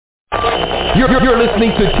You're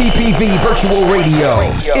listening to TPV Virtual Radio.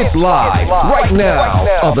 It's live right now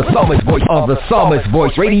on the Psalmist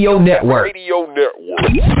Voice Radio Network.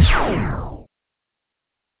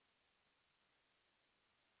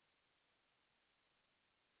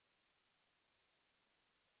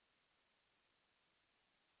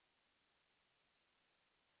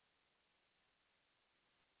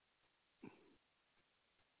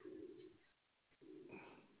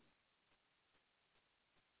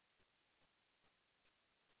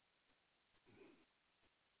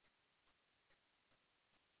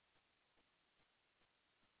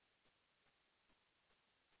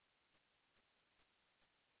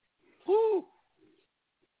 Woo.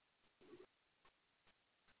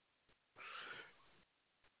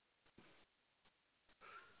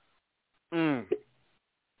 Mm.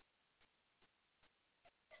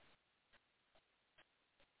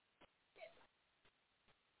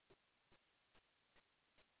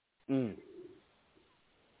 Mm.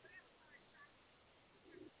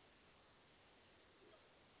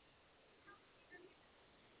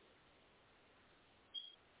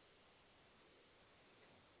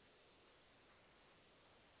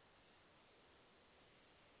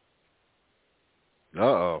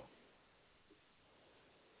 Uh-oh.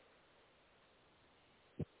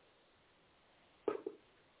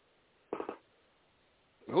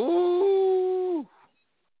 Ooh.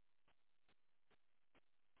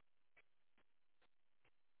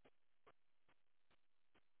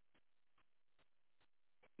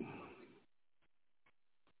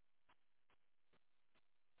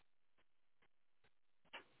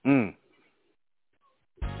 Mm.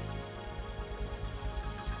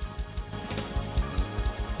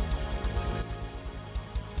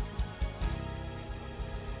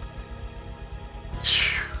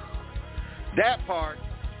 That part,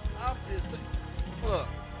 I'm just, look,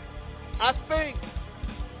 I think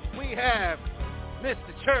we have Mr.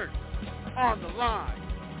 Church on the line.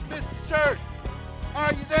 Mr. Church,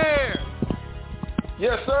 are you there?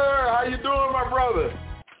 Yes, sir. How you doing, my brother?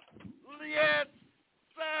 Yes,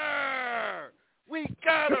 sir. We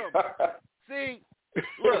got him. See,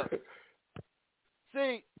 look.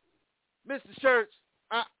 See, Mr. Church,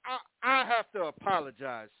 I have to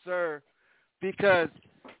apologize, sir, because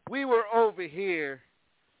we were over here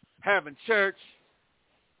having church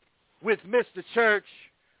with Mr. Church,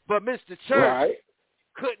 but Mr. Church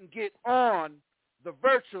couldn't get on the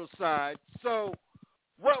virtual side. So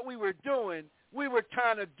what we were doing, we were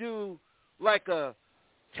trying to do like a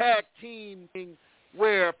tag team thing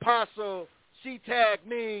where Apostle, she tagged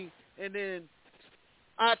me, and then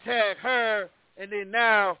I tag her, and then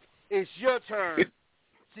now it's your turn.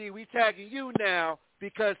 See, we tagging you now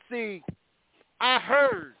because, see, I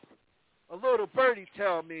heard a little birdie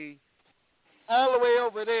tell me all the way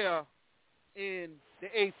over there in the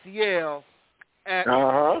ATL at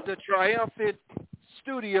the Triumphant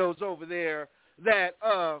Studios over there that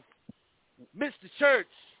Mr. Church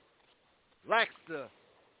likes to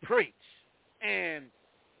preach. And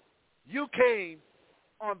you came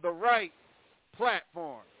on the right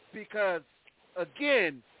platform because,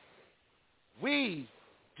 again, we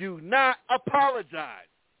do not apologize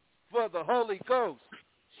for the Holy Ghost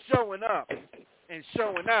showing up and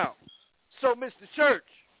showing out. So, Mr. Church,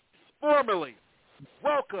 formally,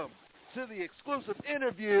 welcome to the exclusive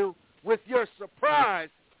interview with your surprise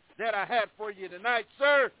that I had for you tonight,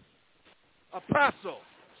 sir. Apostle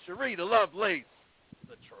Sherita Lovelace,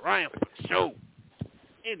 the Triumphant Show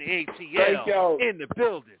in the ATL, in the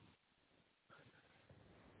building.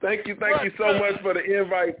 Thank you so much for the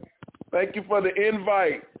invite. Thank you for the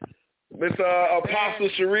invite. Miss Apostle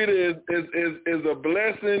Sherita is a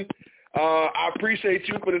blessing. I appreciate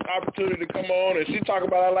you for this opportunity to come on. And she talk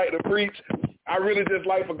about I like to preach. I really just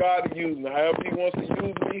like for God to use me. However he wants to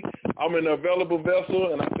use me, I'm an available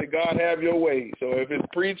vessel, and I say, God, have your way. So if it's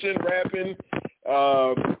preaching, rapping,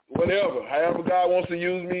 whatever, however God wants to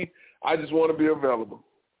use me, I just want to be available.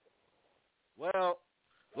 Well,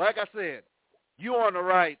 like I said, you on the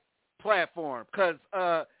right platform because,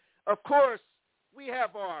 of course, we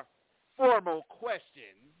have our formal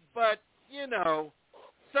questions, but, you know,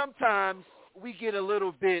 sometimes we get a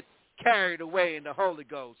little bit carried away in the Holy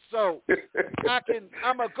Ghost. So I'm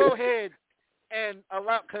going to go ahead and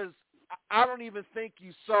allow, because I don't even think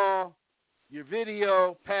you saw your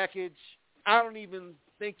video package. I don't even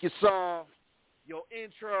think you saw your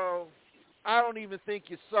intro. I don't even think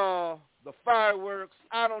you saw the fireworks.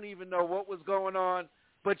 I don't even know what was going on,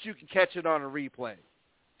 but you can catch it on a replay.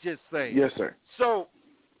 Just saying. Yes, sir. So,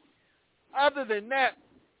 other than that,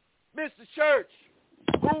 Mr. Church,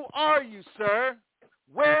 who are you, sir?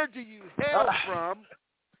 Where do you hail from?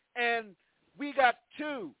 And we got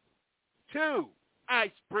two 2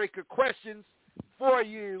 icebreaker questions for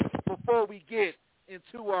you before we get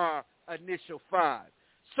into our initial 5.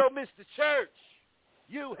 So, Mr. Church,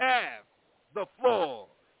 you have the floor.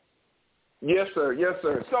 Yes, sir. Yes,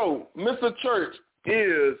 sir. So, Mr. Church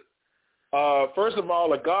is, first of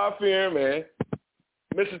all, a God-fearing man.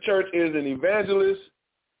 Mr. Church is an evangelist.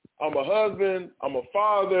 I'm a husband. I'm a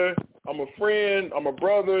father. I'm a friend. I'm a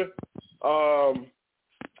brother.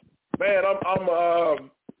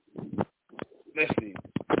 Let's see.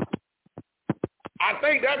 I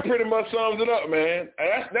think that pretty much sums it up, man.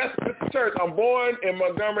 That's Mr. Church. I'm born in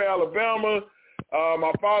Montgomery, Alabama.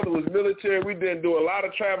 My father was military. We didn't do a lot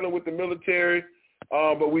of traveling with the military,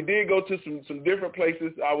 but we did go to some different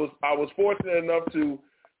places. I was fortunate enough to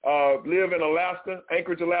live in Alaska,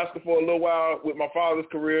 Anchorage, Alaska, for a little while with my father's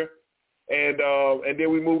career, and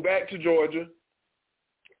then we moved back to Georgia.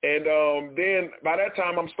 And then by that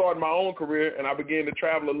time, I'm starting my own career, and I began to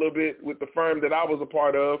travel a little bit with the firm that I was a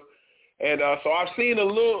part of. And so I've seen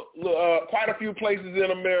quite a few places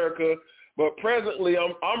in America, but presently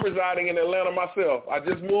I'm residing in Atlanta myself. I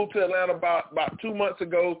just moved to Atlanta about 2 months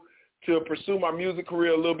ago to pursue my music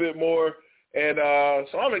career a little bit more, and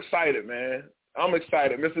so I'm excited, man. I'm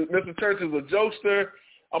excited. Mr. Church is a jokester.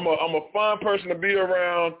 I'm a fun person to be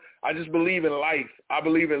around. I just believe in life. I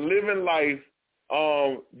believe in living life,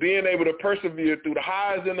 being able to persevere through the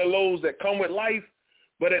highs and the lows that come with life,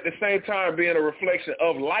 but at the same time being a reflection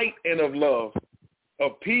of light and of love,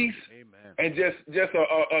 of peace. Amen. And just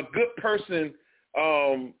a good person,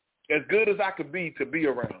 as good as I could be to be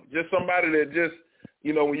around. Just somebody that just,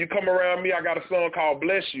 when you come around me, I got a song called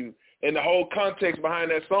Bless You. And the whole context behind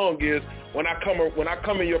that song is when I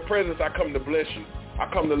come in your presence, I come to bless you. I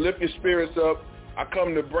come to lift your spirits up. I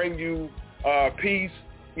come to bring you peace,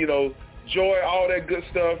 joy, all that good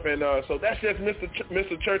stuff. And so that's just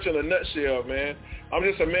Mr. Church in a nutshell, man. I'm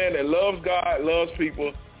just a man that loves God, loves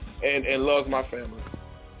people, and loves my family.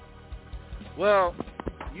 Well,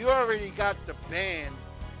 you already got the band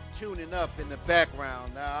tuning up in the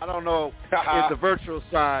background. Now, I don't know if the virtual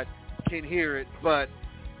side can hear it, but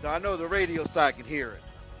I know the radio side can hear it.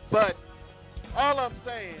 But all I'm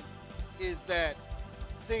saying is that,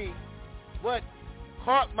 see, what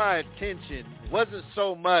caught my attention wasn't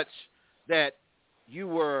so much that you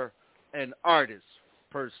were an artist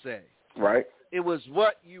per se. Right. It was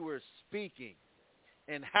what you were speaking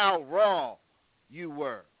and how raw you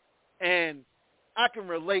were. And I can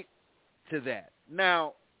relate to that.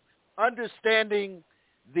 Now, understanding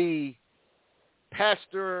the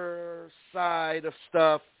pastor side of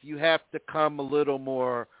stuff, you have to come a little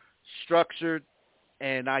more structured,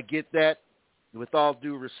 and I get that with all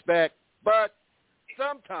due respect. But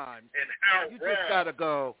sometimes you just got to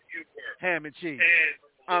go ham and cheese.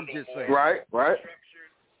 I'm just saying. Right.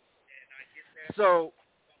 So,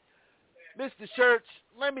 Mr. Church,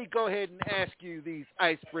 let me go ahead and ask you these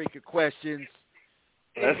icebreaker questions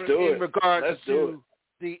in regards to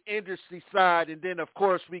the industry side, and then, of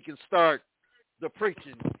course, we can start the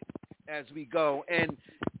preaching as we go.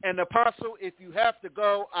 And Apostle, if you have to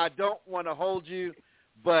go, I don't want to hold you,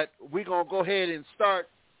 but we're going to go ahead and start,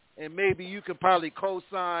 and maybe you can probably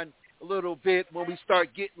co-sign a little bit when we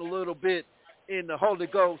start getting a little bit in the Holy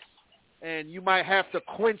Ghost, and you might have to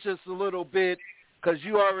quench us a little bit because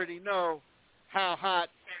you already know how hot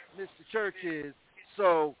Mr. Church is.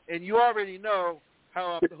 So, and you already know how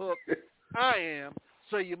off the hook I am,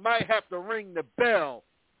 so you might have to ring the bell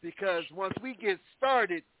because once we get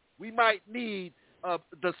started, we might need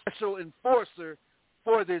the special enforcer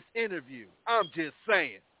for this interview. I'm just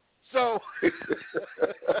saying. So,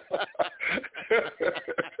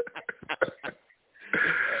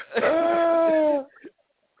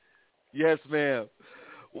 yes, ma'am.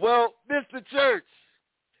 Well, Mr. Church,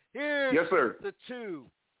 here's the 2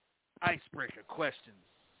 icebreaker questions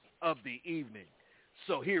of the evening.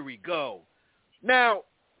 So here we go. Now,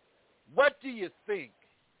 what do you think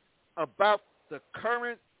about the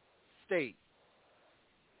current state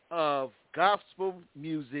of gospel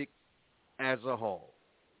music as a whole?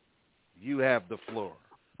 You have the floor.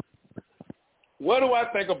 What do I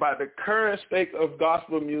think about the current state of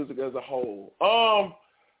gospel music as a whole?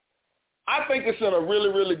 I think it's in a really,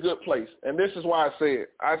 really good place, and this is why I say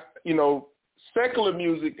it. Secular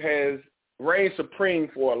music has reigned supreme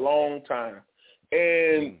for a long time,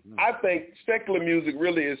 and I think secular music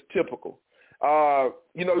really is typical.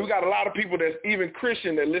 We got a lot of people that's even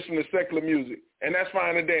Christian that listen to secular music, and that's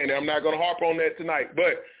fine and dandy. I'm not going to harp on that tonight,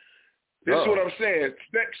 but this is what I'm saying.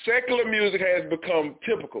 Secular music has become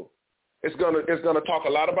typical. It's gonna talk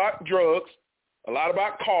a lot about drugs, a lot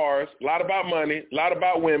about cars, a lot about money, a lot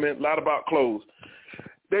about women, a lot about clothes.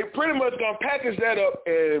 They pretty much gonna package that up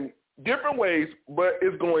and different ways, but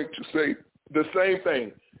it's going to say the same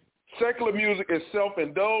thing. Secular music is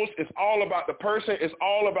self-indulged. It's all about the person. It's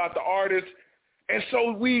all about the artist. And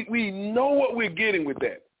so we know what we're getting with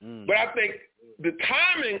that. But I think the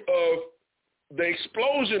timing of the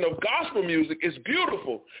explosion of gospel music is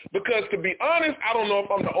beautiful because, to be honest, I don't know if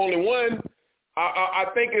I'm the only one. I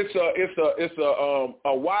think it's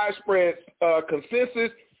a widespread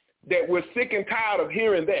consensus that we're sick and tired of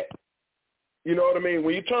hearing that. You know what I mean?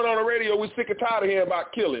 When you turn on the radio, we're sick and tired of hearing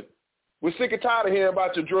about killing. We're sick and tired of hearing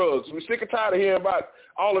about your drugs. We're sick and tired of hearing about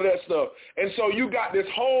all of that stuff. And so you got this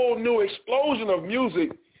whole new explosion of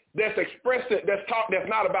music that's expressing, that's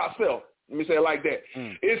not about self. Let me say it like that.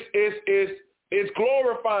 It's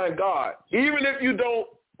glorifying God. Even if you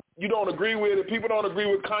don't agree with it, people don't agree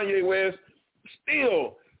with Kanye West,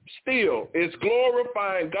 still, it's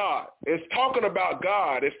glorifying God. It's talking about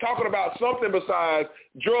God. It's talking about something besides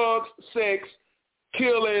drugs, sex,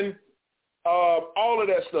 killing, all of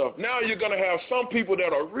that stuff. Now you're going to have some people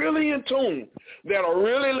that are really in tune, that are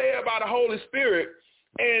really led by the Holy Spirit,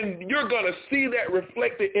 and you're going to see that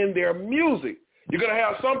reflected in their music. You're going to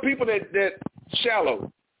have some people that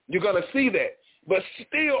shallow. You're going to see that. But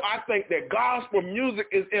still, I think that gospel music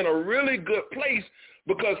is in a really good place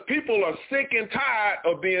because people are sick and tired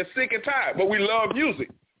of being sick and tired. But we love music.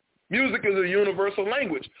 Music is a universal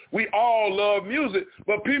language. We all love music,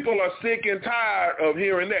 but people are sick and tired of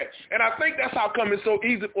hearing that. And I think that's how come it's so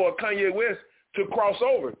easy for Kanye West to cross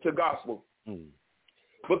over to gospel.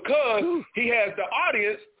 Because he has the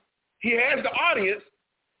audience,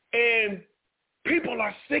 and people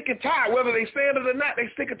are sick and tired. Whether they stand it or not, they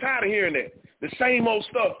sick and tired of hearing that. The same old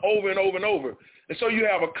stuff over and over and over. And so you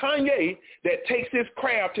have a Kanye that takes his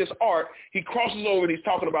craft, his art, he crosses over and he's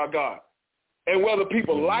talking about God. And whether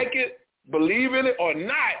people like it, believe in it or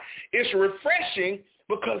not, it's refreshing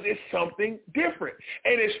because it's something different.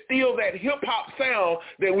 And it's still that hip-hop sound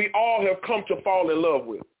that we all have come to fall in love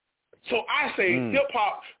with. So I say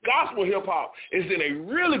hip-hop, gospel hip-hop is in a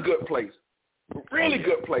really good place. Really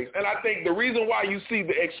good place. And I think the reason why you see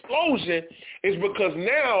the explosion is because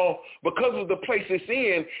now, because of the place it's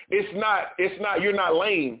in, you're not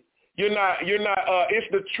lame. It's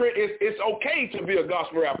okay to be a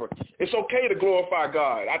gospel rapper. It's okay to glorify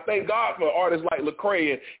God. I thank God for artists like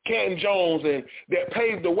Lecrae and Canton Jones and that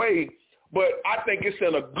paved the way. But I think it's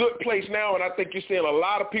in a good place now, and I think you're seeing a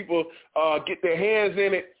lot of people get their hands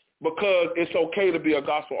in it because it's okay to be a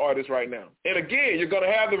gospel artist right now. And again, you're going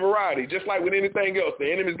to have the variety, just like with anything else.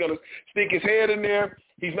 The enemy's going to stick his head in there.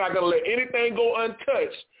 He's not going to let anything go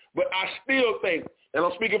untouched. But I still think, and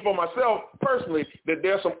I'm speaking for myself personally, that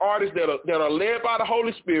there's some artists that are led by the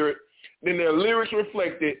Holy Spirit, then their lyrics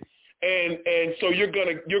reflected, and so you're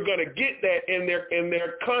gonna get that in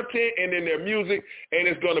their content and in their music, and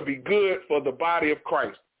it's gonna be good for the body of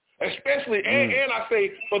Christ, especially and I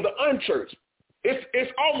say for the unchurched.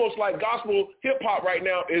 It's almost like gospel hip hop right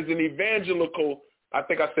now is an evangelical. I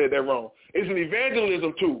think I said that wrong. It's an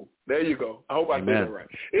evangelism tool. There you go. I hope I said that right.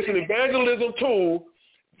 It's an evangelism tool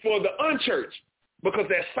for the unchurched. Because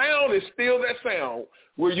that sound is still that sound.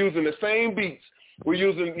 We're using the same beats. We're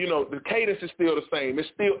using, the cadence is still the same. It's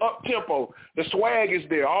still up-tempo. The swag is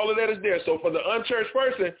there. All of that is there. So for the unchurched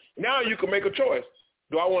person, now you can make a choice.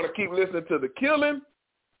 Do I want to keep listening to the killing,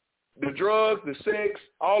 the drugs, the sex,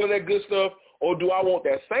 all of that good stuff, or do I want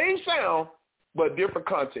that same sound but different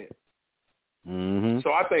content? Mm-hmm.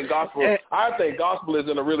 So I think gospel is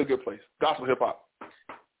in a really good place. Gospel hip-hop.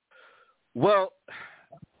 Well,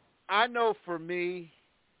 I know for me,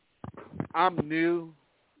 I'm new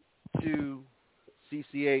to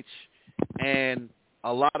CCH, and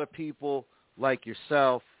a lot of people like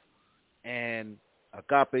yourself and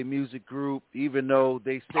Agape Music Group, even though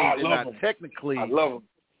they say they're not technically, I love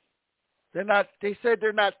them. They said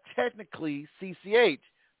they're not technically CCH,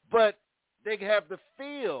 but they have the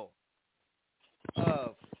feel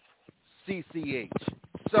of CCH.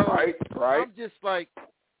 So right. I'm just like,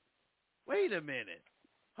 wait a minute.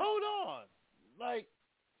 Hold on. Like,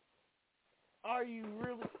 are you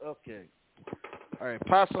really? Okay. All right.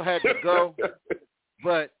 Apostle had to go.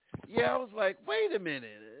 But, yeah, I was like, wait a minute.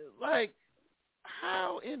 Like,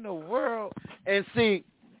 how in the world? And see,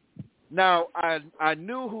 now I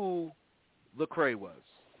knew who Lecrae was.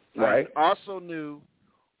 Right. I also knew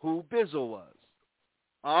who Bizzle was.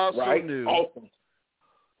 I also knew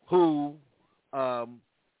who,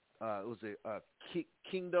 was it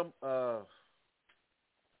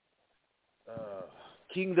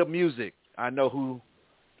Kingdom Music. I know who.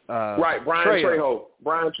 Brian Trejo.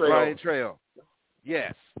 Brian Trejo.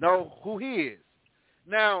 Yes. Know who he is.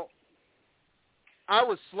 Now, I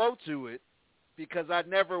was slow to it because I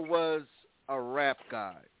never was a rap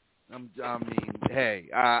guy. I mean, hey,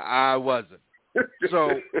 I wasn't.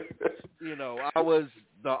 So, I was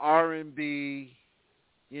the R&B,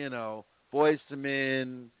 Boyz II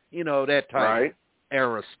Men, that type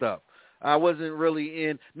era stuff. I wasn't really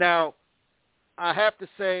in. Now, I have to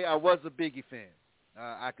say I was a Biggie fan.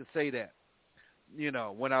 I could say that, when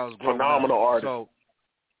I was growing phenomenal up. artist. So,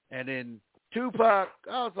 and then Tupac,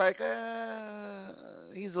 I was like,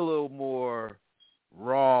 he's a little more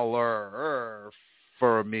rawer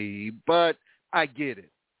for me, but I get it.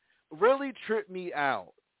 Really tripped me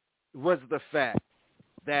out was the fact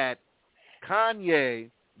that Kanye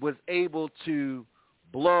was able to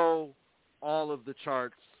blow all of the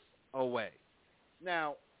charts away.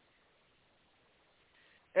 Now,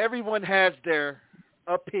 everyone has their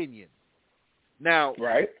opinion. Now,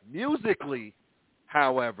 musically,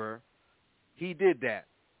 however, he did that.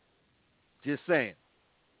 Just saying.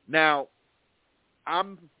 Now,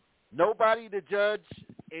 I'm nobody to judge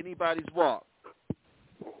anybody's walk.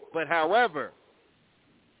 But however,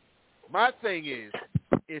 my thing is,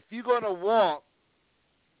 if you're going to walk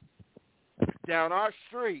down our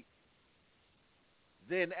street,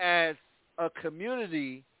 then as a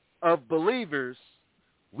community of believers,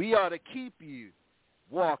 we ought to keep you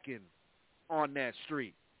walking on that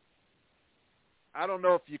street. I don't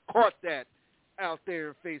know if you caught that out there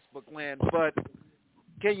in Facebook land, but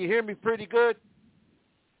can you hear me pretty good?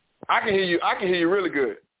 I can hear you. I can hear you really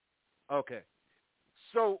good. Okay.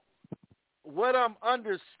 So what I'm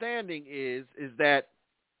understanding is that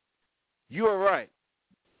you are right.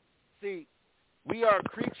 See, we are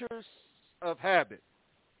creatures of habit.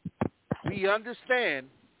 We understand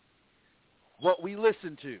what we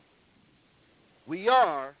listen to. We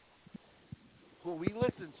are who we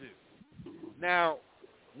listen to. Now,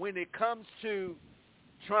 when it comes to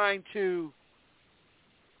trying to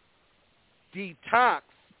detox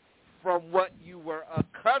from what you were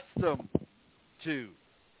accustomed to,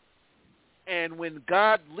 and when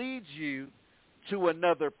God leads you to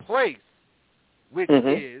another place, which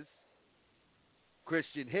is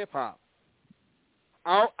Christian hip-hop,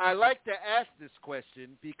 I like to ask this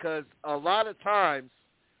question because a lot of times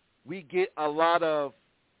we get a lot of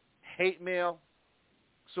hate mail,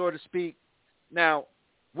 so to speak. Now,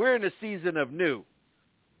 we're in a season of new,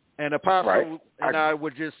 and Apostle and I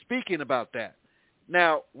were just speaking about that.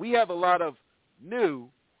 Now, we have a lot of new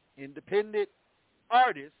independent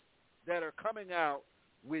artists that are coming out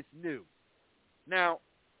with new. Now,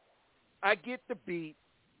 I get the beat,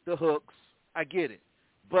 the hooks, I get it.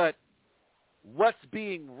 But what's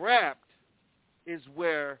being rapped is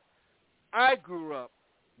where I grew up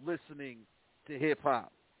listening to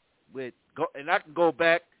hip-hop. And I can go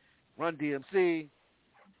back, Run DMC,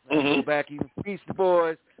 I can go back even Beastie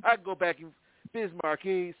Boys, I can go back even Biz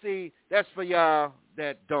Markie. See, that's for y'all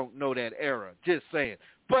that don't know that era, just saying.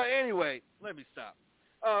 But anyway, let me stop.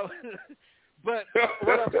 But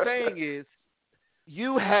what I'm saying is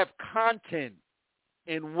you have content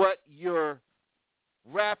in what you're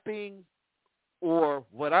rapping, or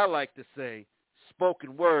what I like to say,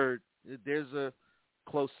 spoken word. There's a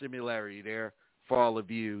close similarity there for all of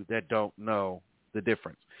you that don't know the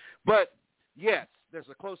difference. But, yes, there's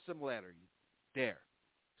a close similarity there.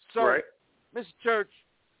 So, Mr. Church,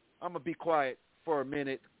 I'm going to be quiet for a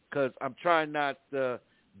minute because I'm trying not to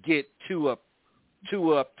get too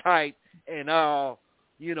uptight and all,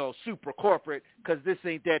 super corporate, because this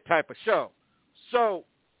ain't that type of show. So,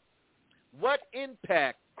 what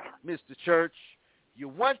impact, Mr. Church, you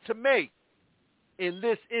want to make in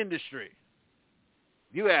this industry?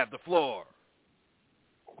 You have the floor.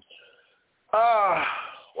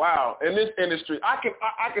 Wow. In this industry, I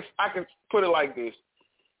can put it like this.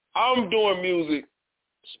 I'm doing music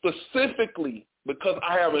specifically because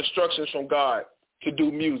I have instructions from God to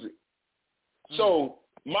do music. So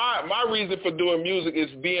my reason for doing music is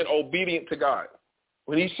being obedient to God.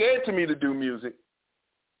 When he said to me to do music,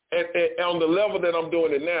 and on the level that I'm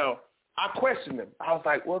doing it now, I questioned him. I was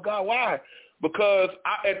like, well, God, why? Because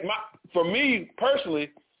for me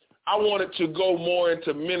personally, I wanted to go more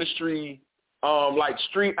into ministry, like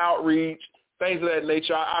street outreach, things of that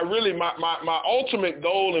nature. I really, my ultimate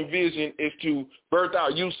goal and vision is to birth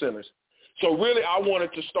out youth centers. So really, I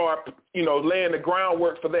wanted to start, laying the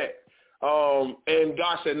groundwork for that. And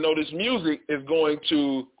God said, no, this music is going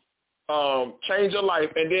to change your life,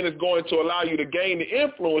 and then it's going to allow you to gain the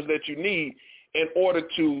influence that you need in order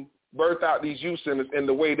to birth out these youth centers in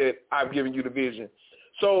the way that I've given you the vision.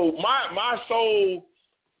 So my soul,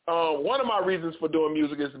 one of my reasons for doing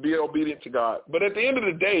music is to be obedient to God. But at the end of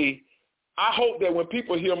the day, I hope that when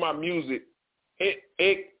people hear my music,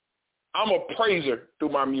 I'm a praiser through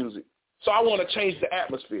my music. So I want to change the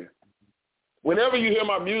atmosphere. whenever you hear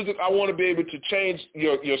my music, I want to be able to change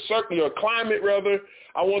your climate, rather.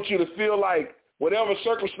 I want you to feel like whatever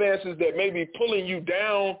circumstances that may be pulling you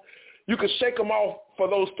down, you can shake them off for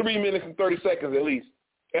those 3 minutes and 30 seconds at least.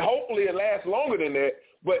 And hopefully it lasts longer than that.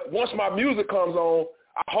 But once my music comes on,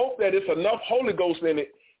 I hope that it's enough Holy Ghost in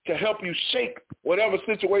it to help you shake whatever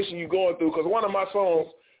situation you're going through. Because one of my songs,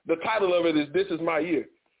 the title of it is "This Is My Year,"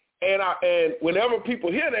 and whenever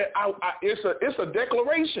people hear that, it's a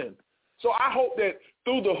declaration. So I hope that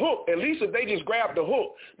through the hook, at least if they just grab the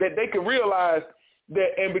hook, that they can realize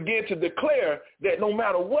that and begin to declare that no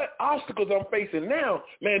matter what obstacles I'm facing now,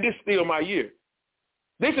 man, this is still my year.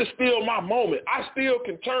 This is still my moment. I still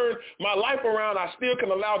can turn my life around. I still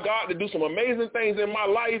can allow God to do some amazing things in my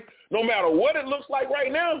life. No matter what it looks like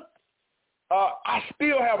right now, I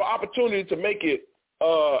still have an opportunity to make it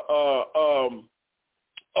a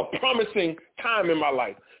promising time in my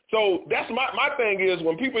life. So that's my thing is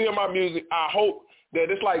when people hear my music, I hope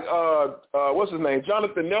that it's like, what's his name?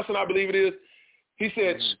 Jonathan Nelson, I believe it is. He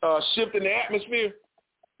said, shifting the atmosphere.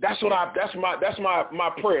 That's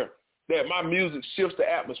my prayer, that my music shifts the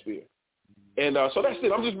atmosphere. And so that's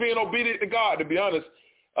it. I'm just being obedient to God, to be honest.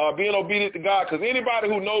 Being obedient to God, because anybody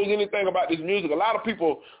who knows anything about this music, a lot of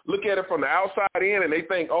people look at it from the outside in and they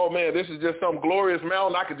think, oh, man, this is just some glorious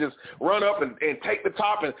mountain. I could just run up and take the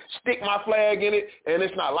top and stick my flag in it, and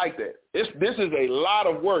it's not like that. This is a lot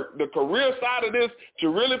of work. The career side of this,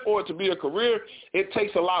 for it to be a career, it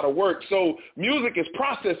takes a lot of work. So music is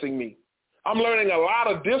processing me. I'm learning a lot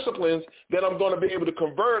of disciplines that I'm going to be able to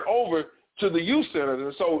convert over to the youth centers.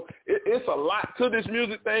 And so it's a lot to this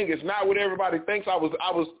music thing. It's not what everybody thinks. I was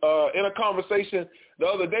in a conversation the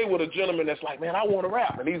other day with a gentleman that's like, man, I want to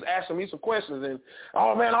rap. And he's asking me some questions. And,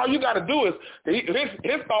 oh, man, all you got to do is,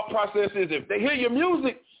 his thought process is if they hear your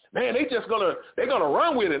music, man, they're going to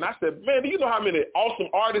run with it. And I said, man, do you know how many awesome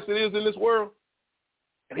artists it is in this world?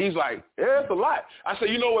 And he's like, yeah, it's a lot. I said,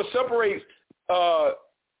 you know what separates awesome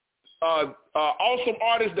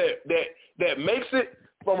artist that makes it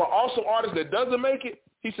from an awesome artist that doesn't make it?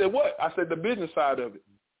 He said, what? I said, the business side of it.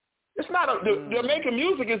 It's not the making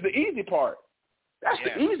music is the easy part. That's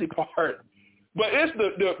the easy part. But it's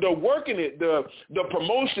the working it, the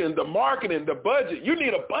promotion, the marketing, the budget. You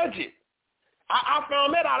need a budget. I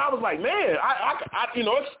found that out. I was like, man, I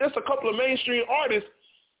it's a couple of mainstream artists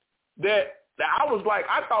that I was like,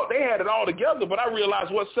 I thought they had it all together, but I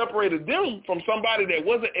realized what separated them from somebody that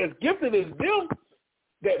wasn't as gifted as them,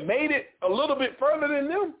 that made it a little bit further than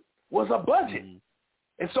them, was a budget.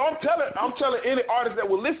 And so I'm telling any artist that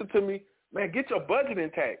will listen to me, man, get your budget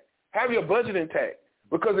intact. Have your budget intact.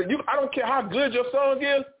 Because I don't care how good your song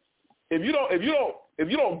is, if you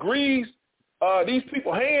don't grease these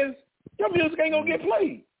people's hands, your music ain't gonna get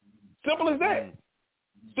played. Simple as that.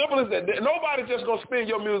 Simple as that. Nobody's just gonna spin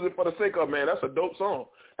your music for the sake of, man, that's a dope song.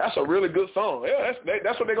 That's a really good song. Yeah,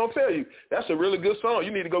 that's what they're going to tell you. That's a really good song.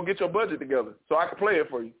 You need to go get your budget together so I can play it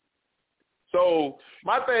for you. So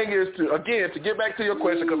my thing is to get back to your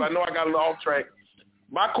question, because I know I got a little off track.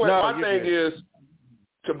 My thing is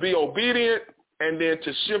to be obedient and then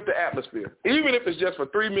to shift the atmosphere. Even if it's just for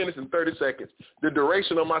 3 minutes and 30 seconds, the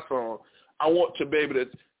duration of my song, I want to be able to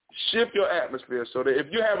shift your atmosphere so that if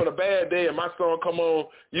you're having a bad day and my song come on,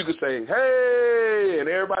 you can say, hey, and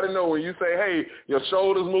everybody know when you say, hey, your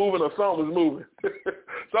shoulders moving or something's moving.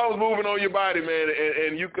 Something's moving on your body, man,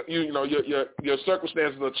 and you know your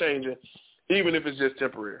circumstances are changing, even if it's just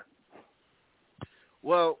temporary.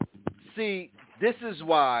 Well, see, this is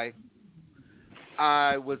why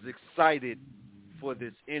I was excited for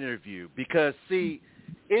this interview because, see,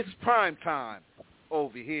 it's prime time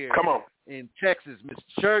over here. Come on. In Texas,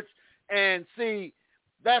 Mr. Church. And see,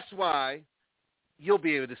 that's why you'll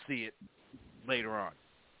be able to see it later on.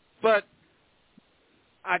 But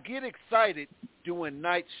I get excited doing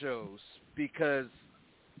night shows because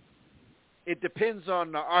it depends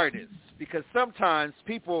on the artist. Because sometimes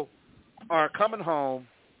people are coming home,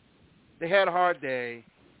 they had a hard day,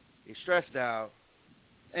 they're stressed out,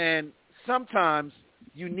 and sometimes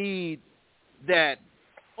you need that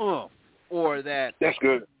oomph or that that's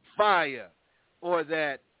good fire or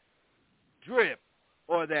that drip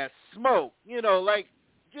or that smoke, like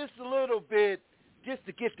just a little bit just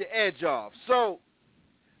to get the edge off. So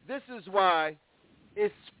this is why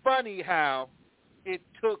it's funny how it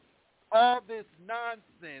took all this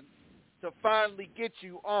nonsense to finally get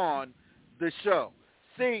you on the show.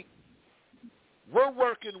 See, we're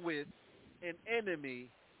working with an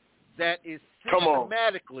enemy that is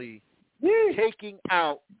systematically taking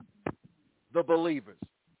out the believers.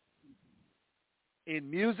 In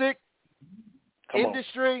music,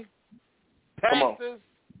 industry, pastors,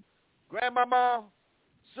 grandmama,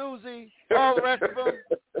 Susie, all the rest of them,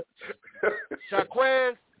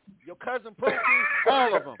 Shaquez, your cousin Pookie,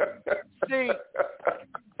 all of them.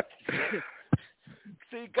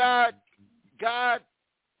 See, God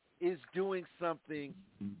is doing something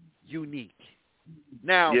unique.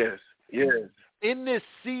 Now, yes. in this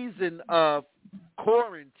season of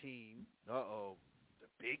quarantine, the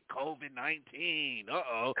big COVID-19,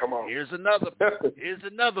 come on. Here's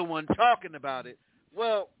another one talking about it.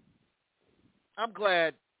 Well, I'm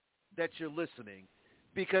glad that you're listening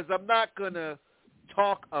because I'm not going to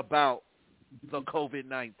talk about the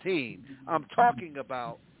COVID-19. I'm talking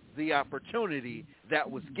about the opportunity that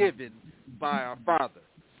was given by our Father.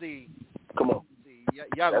 See, come on.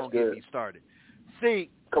 Y'all going to get me started. See,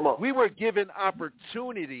 come on. We were given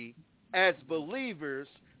opportunity as believers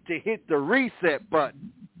to hit the reset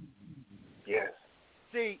button. Yes.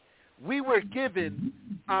 See, we were given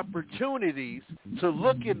opportunities to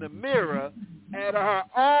look in the mirror at our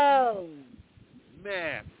own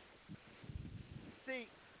mess. See,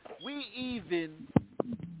 we even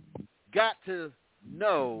got to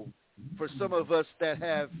know, for some of us that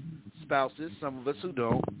have spouses, some of us who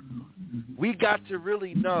don't, we got to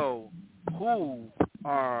really know who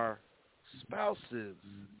our spouses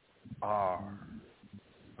are.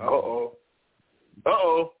 Uh-oh.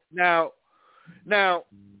 Now,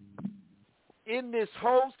 in this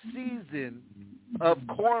whole season of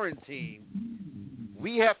quarantine,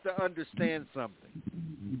 we have to understand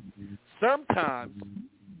something. Sometimes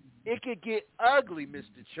it could get ugly,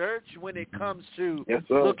 Mr. Church, when it comes to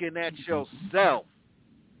looking at yourself.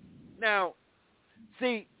 Now,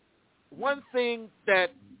 see, one thing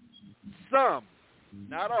that some,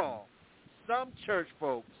 not all, some church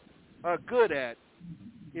folks are good at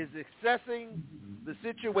is assessing the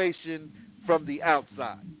situation from the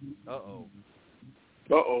outside.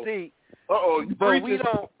 See,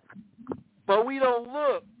 but we don't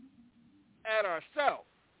look at ourselves.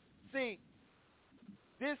 See,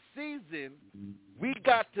 this season we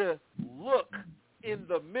got to look in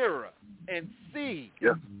the mirror and see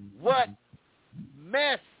what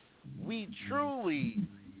mess we truly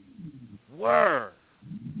were.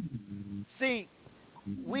 See,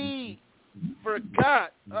 we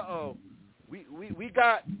forgot. We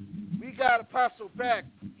got Apostle back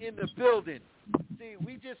in the building. See,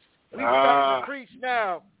 we starting to preach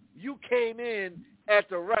now. You came in at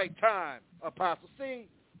the right time, Apostle. See,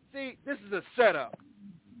 this is a setup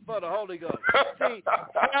for the Holy Ghost. See,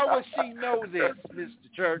 how would she know this,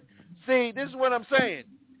 Mr. Church? See, this is what I'm saying.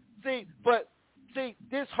 See,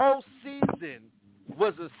 this whole season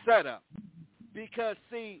was a setup because,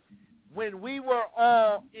 see, when we were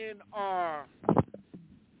all in our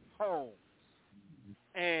homes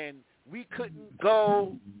and we couldn't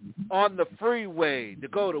go on the freeway to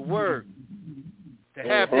go to work, to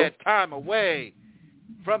have that time away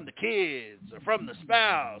from the kids or from the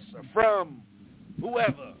spouse or from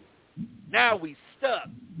whoever. Now we stuck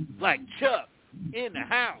like Chuck in the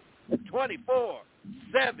house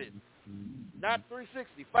 24/7, not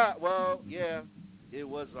 365. Well, yeah, it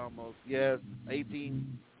was almost,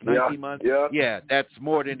 18, 19 months. Yeah, that's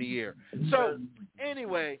more than a year. So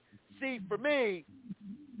anyway, see, for me,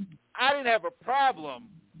 I didn't have a problem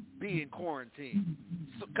being quarantined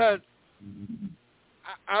because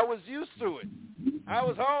I was used to it. I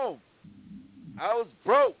was home. I was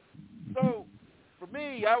broke. So for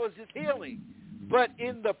me, I was just healing. But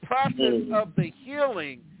in the process of the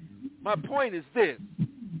healing, my point is this.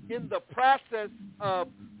 In the process of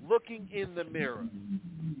looking in the mirror,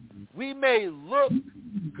 we may look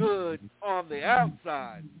good on the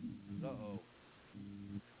outside.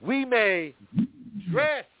 We may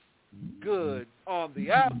dress good on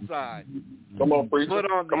the outside. Come on, preacher.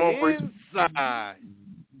 But on the inside,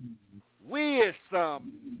 we are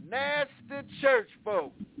some nasty church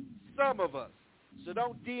folk. Some of us. So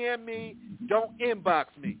don't DM me. Don't inbox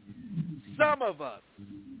me. Some of us.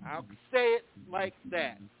 I'll say it like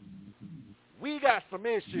that. We got some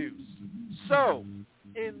issues. So,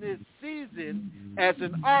 in this season, as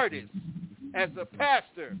an artist, as a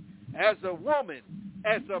pastor, as a woman,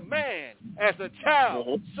 as a man, as a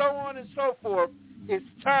child, so on and so forth, it's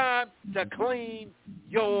time to clean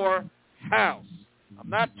your house. I'm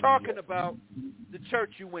not talking about the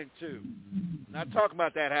church you went to. I'm not talking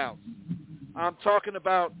about that house. I'm talking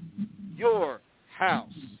about your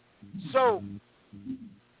house. So,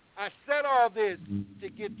 I said all this to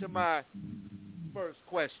get to my first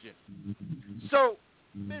question. So,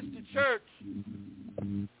 Mr. Church,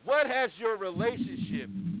 what has your relationship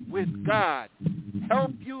with God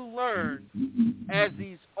helped you learn as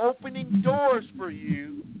He's opening doors for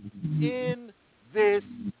you in this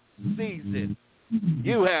season?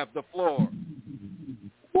 You have the floor.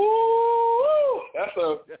 Woo!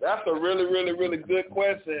 That's a really, really, really good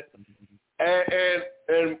question.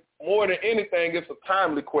 And more than anything, it's a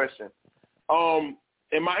timely question. And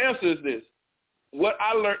my answer is this. What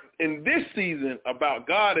I learned in this season about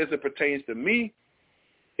God as it pertains to me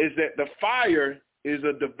is that the fire is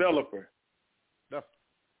a developer.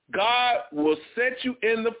 God will set you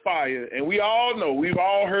in the fire, and we all know, we've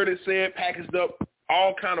all heard it said, packaged up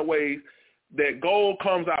all kind of ways, that gold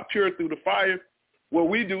comes out pure through the fire. Well,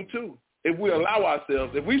 we do too. If we allow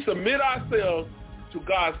ourselves, if we submit ourselves to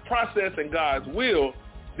God's process and God's will,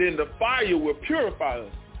 then the fire will purify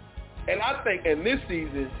us. And I think in this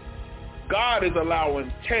season, God is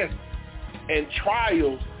allowing tests and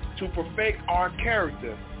trials to perfect our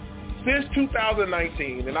character. Since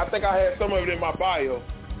 2019, and I think I had some of it in my bio,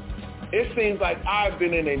 it seems like I've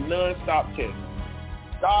been in a nonstop test.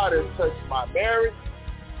 God has touched my marriage.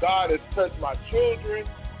 God has touched my children.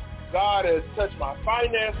 God has touched my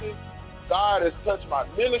finances. God has touched my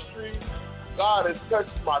ministry. God has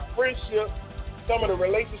touched my friendship. Some of the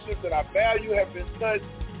relationships that I value have been touched.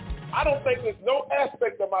 I don't think there's no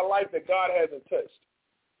aspect of my life that God hasn't touched.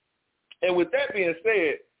 And with that being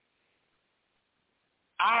said,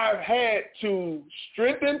 I've had to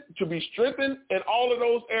be strengthened in all of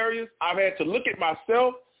those areas. I've had to look at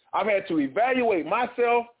myself. I've had to evaluate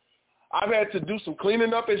myself. I've had to do some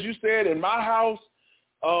cleaning up, as you said, in my house.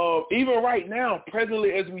 Even right now,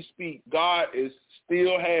 presently as we speak, God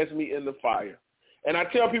still has me in the fire. And I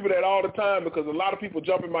tell people that all the time because a lot of people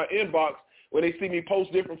jump in my inbox when they see me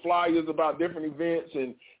post different flyers about different events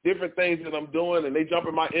and different things that I'm doing, and they jump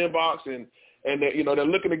in my inbox and they, they're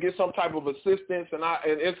looking to get some type of assistance. And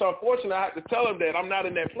it's unfortunate I have to tell them that I'm not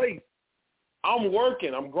in that place. I'm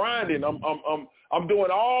working, I'm grinding, I'm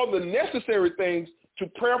doing all the necessary things to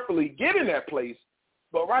prayerfully get in that place.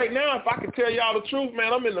 But right now, if I can tell y'all the truth,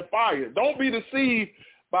 man, I'm in the fire. Don't be deceived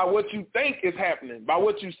by what you think is happening, by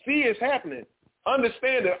what you see is happening.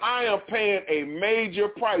 Understand that I am paying a major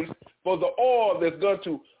price for the oil that's going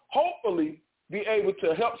to hopefully be able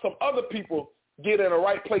to help some other people get in the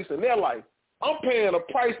right place in their life. I'm paying a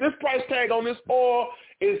price. This price tag on this oil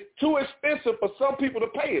is too expensive for some people to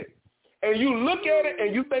pay it. And you look at it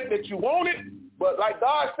and you think that you want it, but like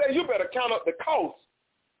God said, you better count up the cost.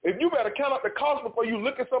 If you better count up the cost before you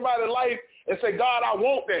look at somebody's life and say, God, I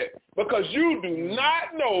want that, because you do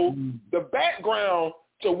not know the background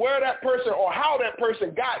to where that person or how that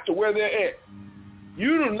person got to where they're at.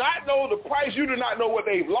 You do not know the price. You do not know what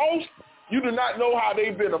they've lost. You do not know how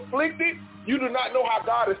they've been afflicted. You do not know how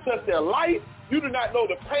God has touched their life. You do not know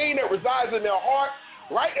the pain that resides in their heart.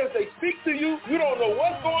 Right as they speak to you, you don't know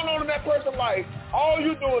what's going on in that person's life. All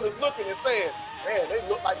you're doing is looking and saying, man, they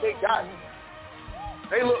look like they got it.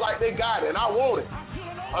 They look like they got it, and I want it.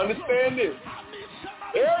 Understand this.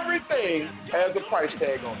 Everything has a price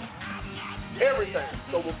tag on it. Everything.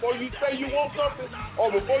 So before you say you want something,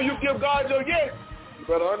 or before you give God your yes, you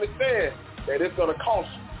better understand that it's going to cost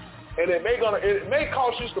you. And it may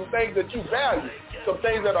cost you some things that you value, some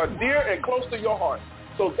things that are dear and close to your heart.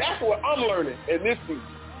 So that's what I'm learning in this season.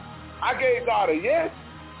 I gave God a yes,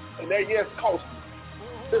 and that yes cost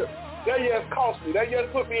me. That yes cost me. That yes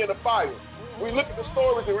put me in the fire. We look at the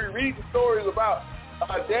stories and we read the stories about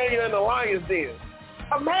Daniel in the lion's den.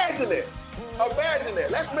 Imagine it. Imagine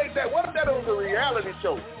that. Let's make that. What if that was a reality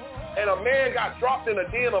show and a man got dropped in a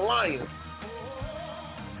den of lions?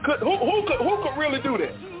 Who could really do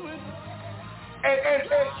that? And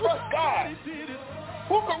trust God.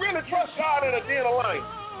 Who could really trust God in a den of lions?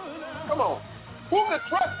 Come on. Who could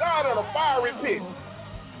trust God in a fiery pit?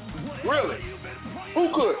 Really?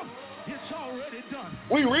 Who could?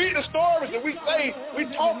 We read the stories and we say, we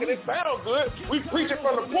talk and it sounds good. We preach it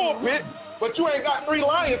from the pulpit, but you ain't got 3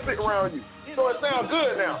 lions sitting around you. So it sounds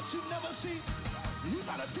good now.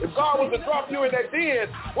 If God was to drop you in that den,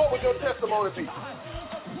 what would your testimony be?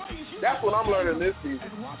 That's what I'm learning this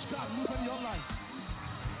season.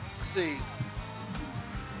 See.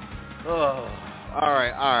 Oh, all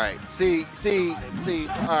right. See.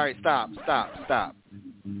 All right, stop.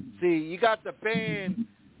 See, you got the band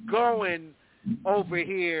going over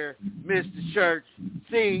here, Mr. Church.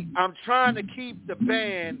 See, I'm trying to keep the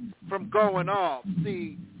band from going off.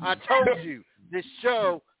 See, I told you, this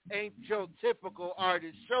show ain't your typical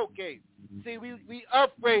artist showcase. See, we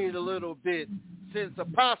upgraded a little bit since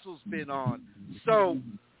Apostle's been on. So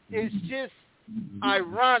it's just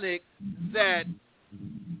ironic that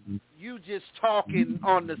you just talking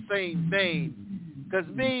on the same vein. Because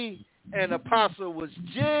me and Apostle was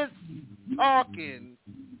just talking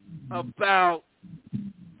about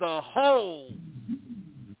the whole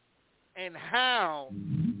and how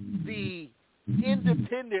the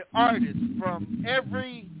independent artists from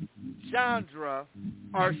every genre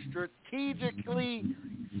are strategically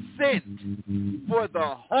sent for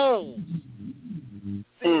the holes.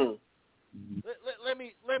 See, let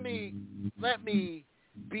me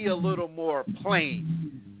be a little more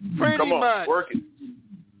plain. Pretty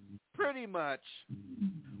much,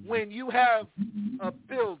 when you have a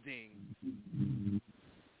building,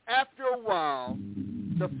 after a while,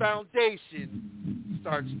 the foundation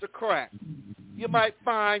starts to crack. You might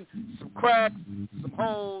find some cracks, some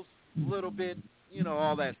holes, a little bit,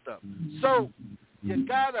 all that stuff. So you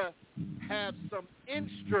gotta have some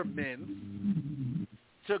instruments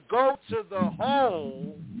to go to the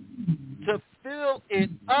hole to fill it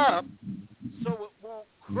up so it won't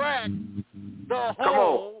crack the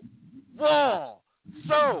whole wall.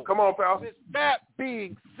 So, come on, pal. With that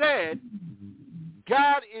being said,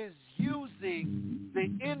 God is using the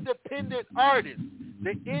independent artist,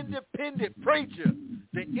 the independent preacher,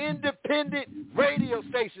 the independent radio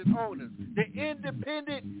station owners, the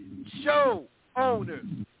independent show owners.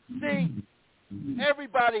 See,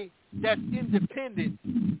 everybody that's independent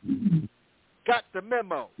got the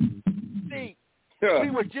memo. See, we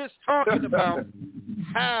were just talking about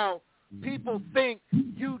how people think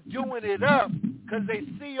you doing it up because they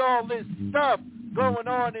see all this stuff going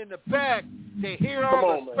on in the back. They hear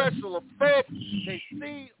all the special effects. They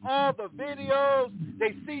see all the videos.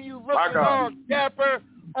 They see you looking all dapper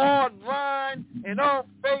online and on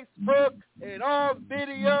Facebook and all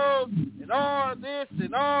videos and all this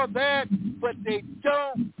and all that, but they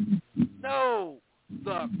don't know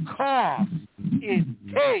the cost it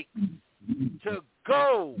takes to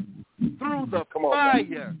go through the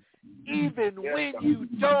fire, even when you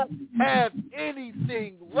don't have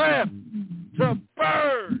anything left to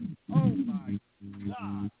burn. Oh, my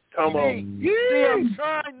God. See, I'm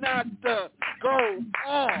trying not to go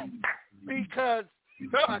off because,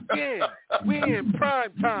 again, we in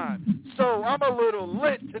prime time, so I'm a little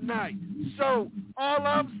lit tonight. So all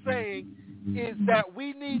I'm saying is that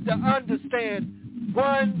we need to understand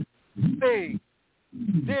one thing.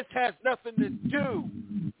 This has nothing to do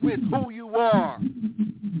with who you are.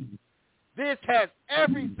 This has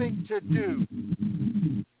everything to do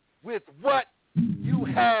with what you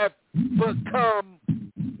have become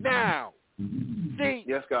now. See,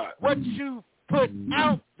 yes, God. What you put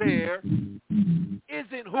out there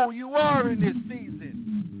isn't who you are in this season.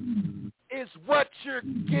 It's what you're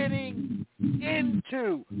getting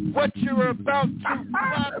into, what you're about to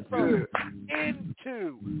blossom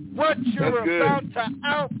into, what you're about to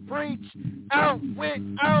out-preach, outwit,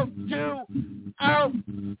 outdo,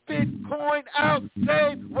 out-Bitcoin,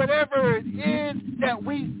 out-save, whatever it is that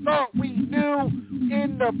we thought we knew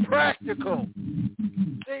in the practical.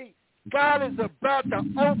 See, God is about to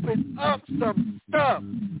open up some stuff.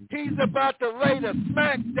 He's about to lay the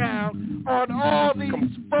smack down on all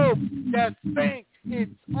these folks that think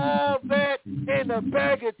it's all that in a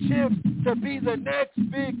bag of chips to be the next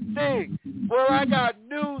big thing. Well, I got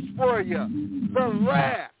news for you. The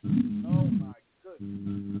last. Oh, my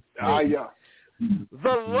goodness.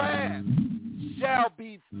 The last shall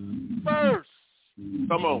be first.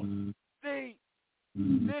 Come on. See,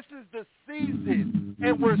 this is the season,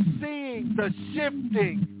 and we're seeing the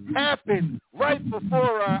shifting happen right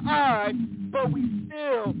before our eyes, but we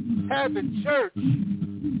still having church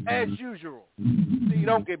as usual. See,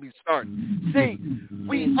 don't get me started. See,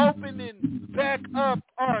 we opening back up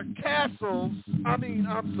our castles, our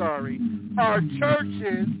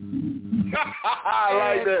churches. I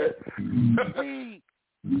like that.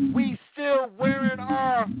 we still wearing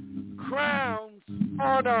our crowns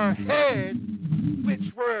on our head, which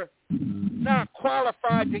we're not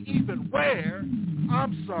qualified to even wear.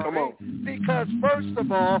 I'm sorry. Because first of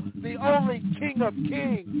all, the only King of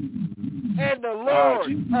Kings and the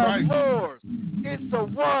Lord of Lords is the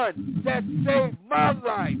one that saved my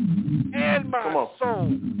life and my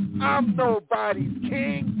soul. I'm nobody's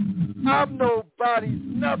king. I'm nobody's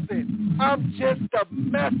nothing. I'm just a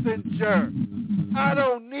messenger. I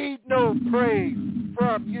don't need no praise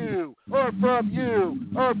from you or from you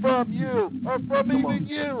or from you or from even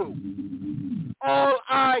you. All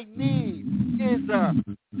I need is a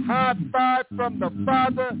high five from the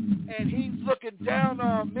Father, and he's looking down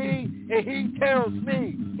on me, and he tells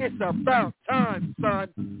me, it's about time, son.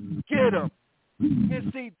 Get him.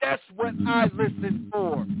 And see, that's what I listen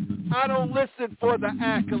for. I don't listen for the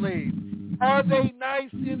accolades. Are they nice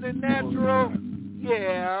in the natural?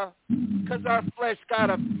 Yeah, because our flesh got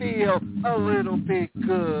to feel a little bit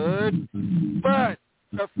good. But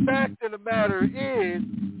the fact of the matter is,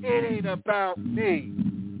 it ain't about me.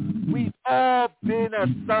 We've all been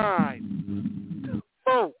assigned to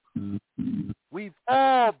folk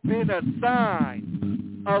all been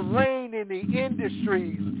assigned a lane in the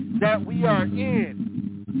industries that we are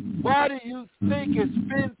in. Why do you think it's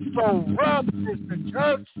been so rough, Mr.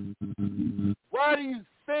 Church? Why do you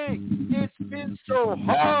think it's been so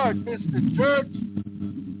hard, Mr. Church?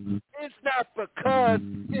 It's not because,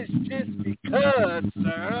 it's just because,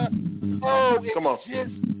 sir. Oh, it's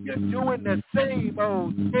just you're doing the same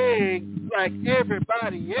old thing like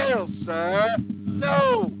everybody else, sir.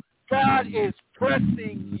 No, God is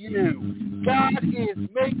pressing you. God is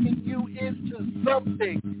making you into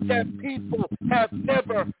something that people have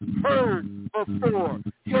never heard before.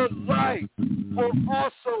 Your life will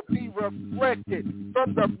also be reflected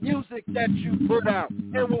from the music that you put out.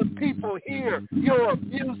 And when people hear your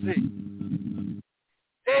music,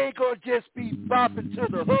 they ain't going to just be bopping to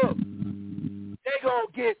the hook. They going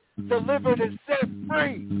to get delivered and set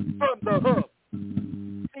free from the hook.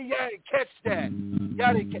 See, y'all didn't catch that.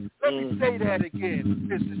 Y'all didn't catch. Let me say that again,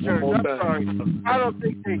 Mr. Church. I'm sorry. I don't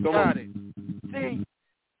think they got it. See,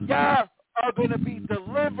 y'all are going to be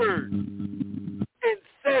delivered and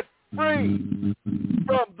set free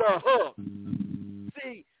from the hook.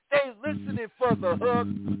 See, they listening for the hook.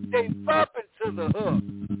 They bopping to the hook.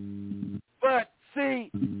 But see,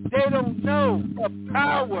 they don't know the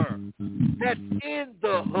power that's in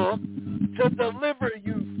the hook to deliver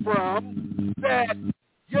you from that,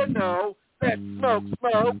 you know, that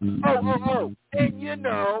smoke, and you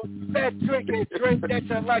know, that drink that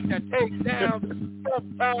you like to take down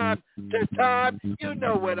from time to time. You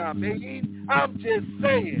know what I mean. I'm just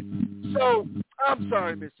saying. So, I'm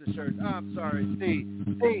sorry, Mr. Church. I'm sorry. See,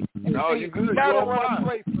 y'all don't want to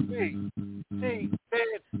play for me. See,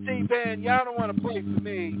 Ben, y'all don't want to play for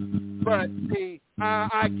me, but see,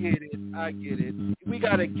 I get it. We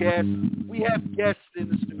got a guest. We have guests in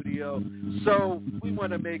the studio, so we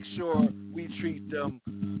want to make sure we treat them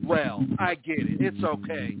well. I get it. It's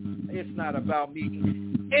okay. It's not about me.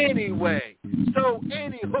 Anyway, so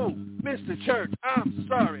anywho, Mr. Church, I'm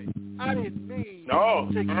sorry. I didn't mean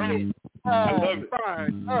to get all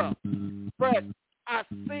fired up, but I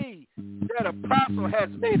see that Apostle has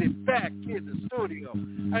made it back in the studio.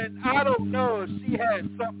 And I don't know if she has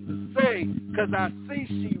something to say, because I see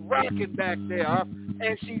she rocking back there,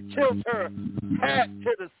 and she tilts her hat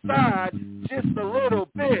to the side just a little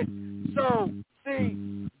bit. So, see,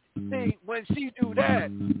 when she do that,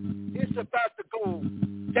 it's about to go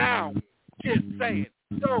down, just saying.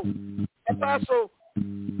 So, Apostle,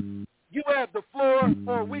 you have the floor,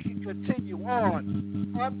 or we can continue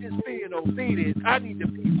on. I'm just being obedient. I need to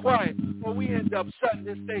be quiet, or we end up shutting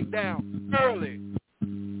this thing down early.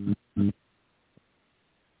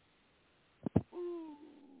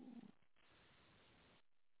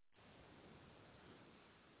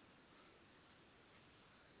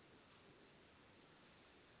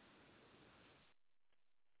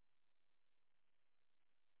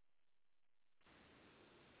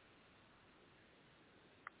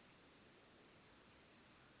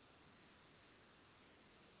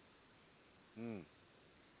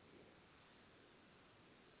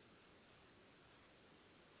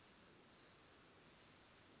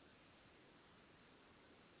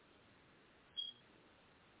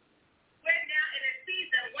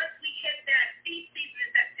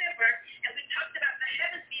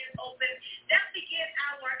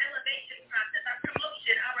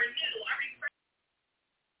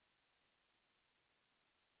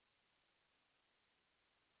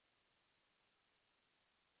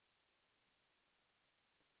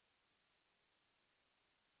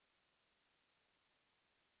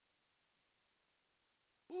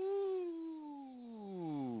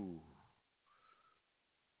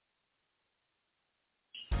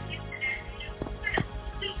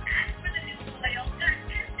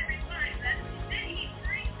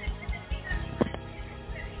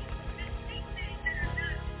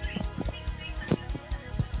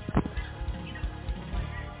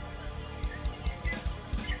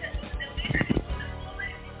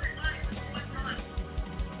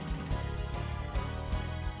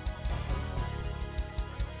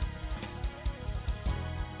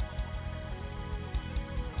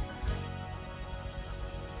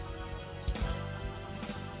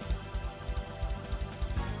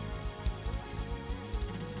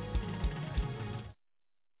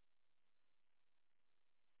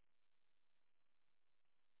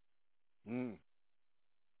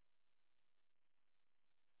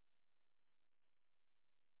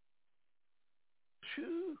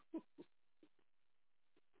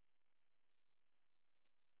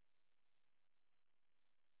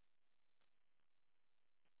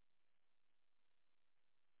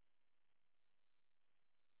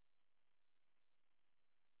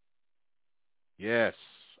 Yes.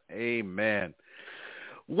 Amen.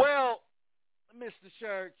 Well, Mr.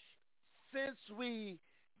 Church, since we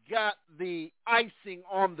got the icing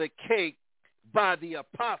on the cake by the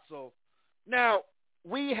apostle, now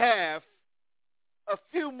we have a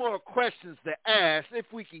few more questions to ask if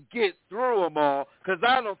we can get through them all, because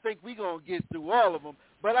I don't think we're going to get through all of them,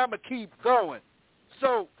 but I'm going to keep going.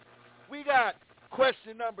 So we got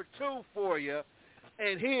question number 2 for you,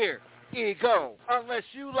 and here you go, unless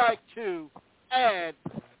you like to add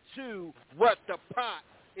to what the pot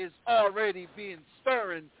is already being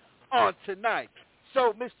stirring on tonight.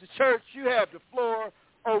 So, Mr. Church, you have the floor,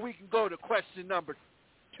 or we can go to question number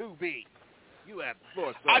 2B. You have the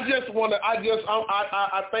floor, sir.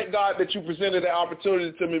 I thank God that you presented that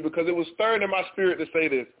opportunity to me, because it was stirring in my spirit to say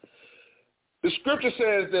this. The scripture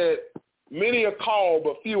says that many are called,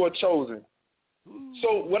 but few are chosen.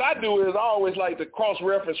 So what I do is I always like to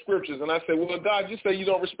cross-reference scriptures, and I say, well, God, you say you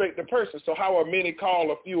don't respect the person, so how are many called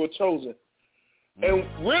or few are chosen? And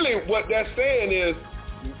really what that's saying is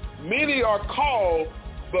many are called,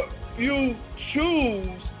 but few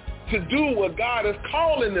choose to do what God is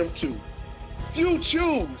calling them to. Few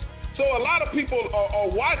choose. So a lot of people are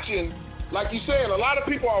watching, like you said, a lot of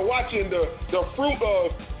people are watching the fruit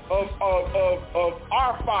of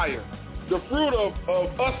our fire, the fruit of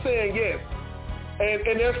us saying yes.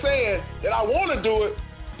 And they're saying that I want to do it,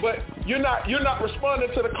 but you're not responding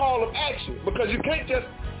to the call of action, because you can't just,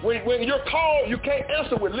 when you're called, you can't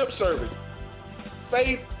answer with lip service.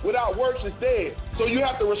 Faith without works is dead. So you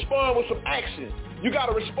have to respond with some action. You got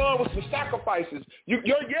to respond with some sacrifices. Your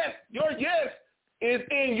yes is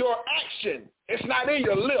in your action. It's not in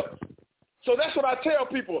your lip. So that's what I tell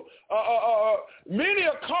people. Many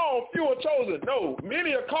are called, few are chosen. No,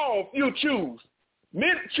 many are called, few choose.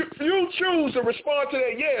 Few choose to respond to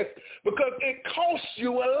that yes, because it costs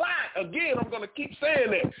you a lot. Again, I'm going to keep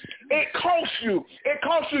saying that. It costs you. It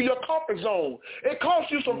costs you your comfort zone. It costs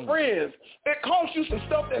you some friends. It costs you some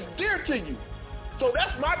stuff that's dear to you. So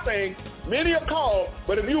that's my thing. Many are called,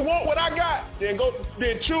 but if you want what I got, then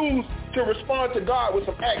choose to respond to God with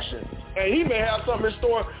some action. And he may have something in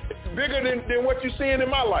store bigger than what you're seeing in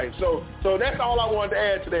my life. So that's all I wanted to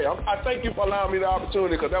add today. I thank you for allowing me the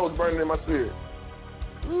opportunity, because that was burning in my spirit.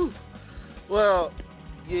 Ooh. Well,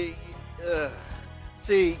 you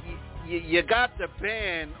got the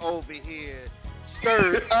band over here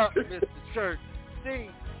stirred up, Mr. Church.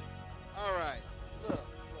 See, all right, look.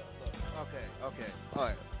 Okay, all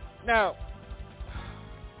right. Now,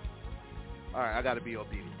 all right, I got to be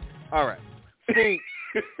obedient. All right. See,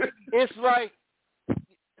 it's like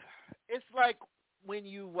when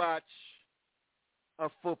you watch a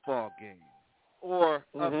football game, or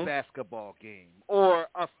a basketball game, or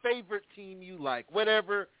a favorite team you like,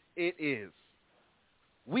 whatever it is.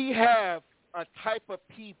 We have a type of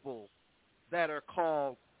people that are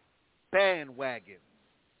called bandwagons.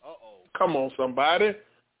 Uh-oh. Come on, somebody.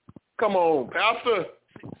 Come on, Pastor.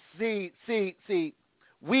 See,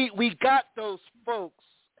 we got those folks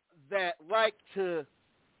that like to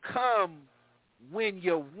come when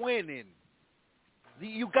you're winning.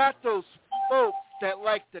 You got those folks that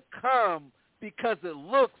like to come because it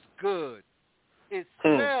looks good, it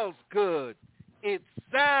smells good, it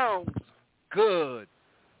sounds good.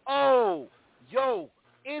 Oh, yo,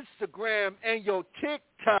 Instagram and your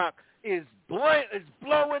TikTok is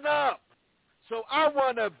blowing up. So I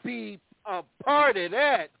want to be a part of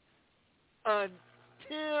that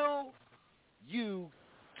until you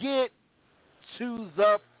get to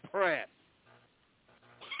the press.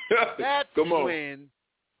 That's when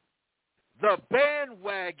the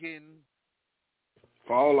bandwagon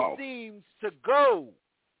fall off. Seems to go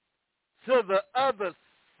to the other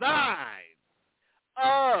side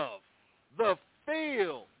of the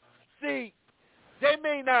field. See, they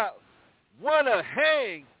may not want to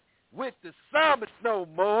hang with the psalmist no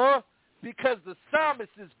more, because the psalmist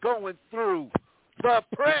is going through the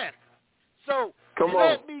press. So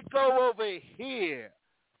let me go over here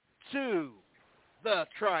to the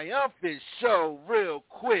triumphant show real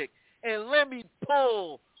quick, and let me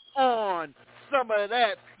pull on some of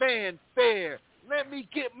that fanfare. Let me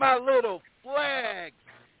get my little flag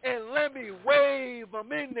and let me wave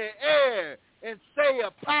them in the air and say,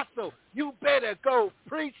 Apostle, you better go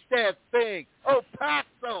preach that thing.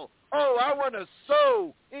 Apostle, I want to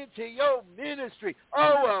sow into your ministry.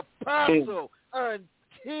 Apostle,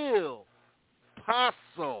 until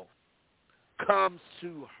Apostle comes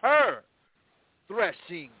to her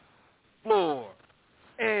threshing floor.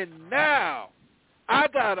 And now I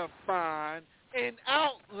got to find an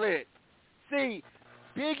outlet. See,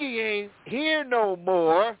 Biggie ain't here no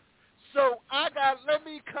more, so let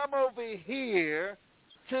me come over here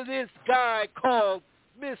to this guy called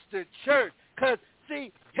Mr. Church. Because,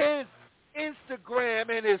 see, his Instagram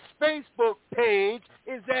and his Facebook page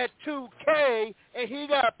is at 2K, and he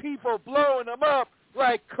got people blowing him up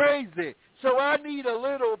like crazy. So I need a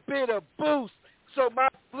little bit of boost so my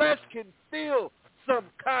flesh can feel some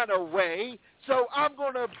kind of way. So I'm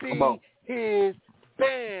going to be his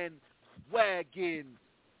bandwagon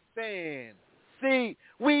fan. See,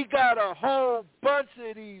 we got a whole bunch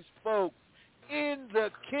of these folks in the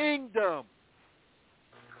kingdom,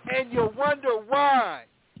 and you wonder why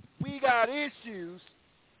we got issues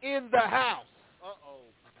in the house.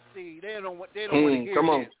 See, they don't want to hear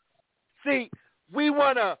this. See, we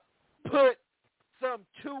want to put some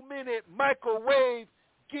 2-minute microwave,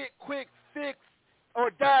 get quick fix, or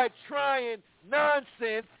die trying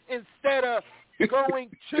nonsense instead of going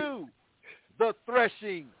to the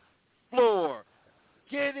threshing floor,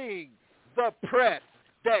 getting the press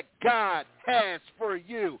that God has for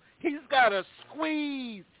you. He's got to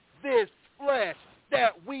squeeze this flesh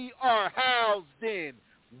that we are housed in.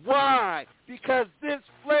 Why? Because this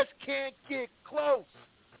flesh can't get close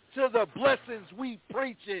to the blessings we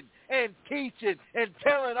preaching and teaching and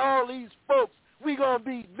telling all these folks we going to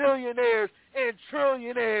be millionaires and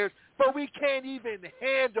trillionaires, but we can't even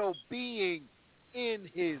handle being in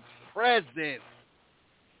his presence.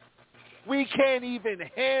 We can't even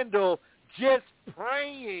handle just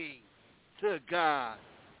praying to God.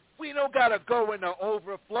 We don't got to go in the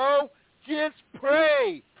overflow. Just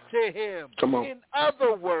pray to him. In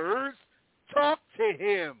other words, talk to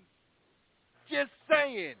him. Just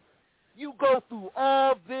saying. You go through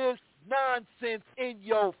all this nonsense in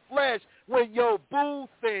your flesh when your boo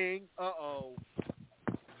thing,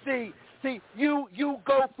 See, you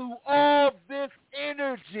go through all this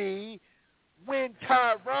energy when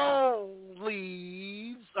Tyrone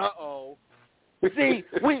leaves. See,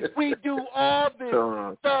 we do all this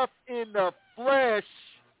stuff in the flesh,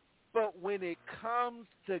 but when it comes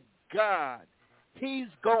to God, he's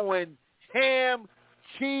going ham,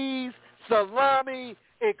 cheese, salami,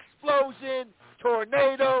 explosion,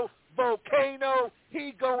 tornado, volcano.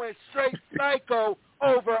 He going straight psycho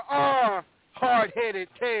over our hard-headed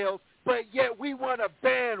tails, but yet we want a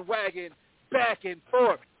bandwagon back and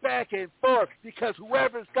forth, because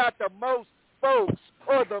whoever's got the most folks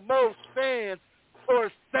or the most fans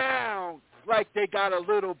or sound like they got a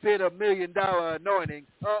little bit of $1 million anointing,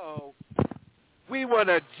 we want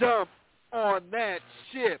to jump on that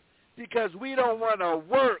ship because we don't want to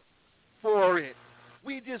work for it.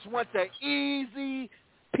 We just want the easy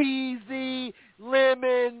peasy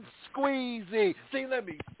lemon squeezy. See, let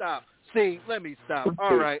me stop.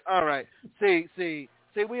 All right. See,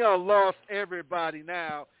 we all lost everybody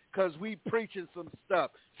now because we preaching some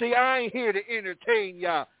stuff. See, I ain't here to entertain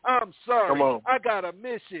y'all. I'm sorry. I got a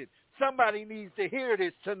mission. Somebody needs to hear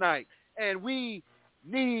this tonight, and we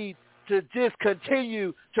need to just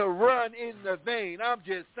continue to run in the vein. I'm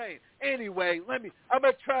just saying. Anyway, I'm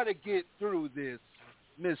going to try to get through this,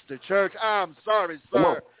 Mr. Church. I'm sorry,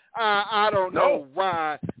 sir. I don't know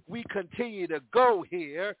why we continue to go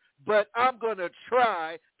here, but I'm going to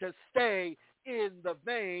try to stay in the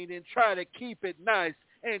vein and try to keep it nice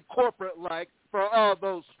and corporate-like for all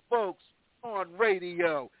those folks on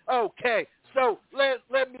radio. Okay, so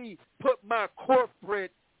let me put my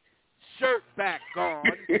corporate shirt back on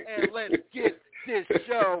and let's get this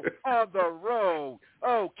show on the road.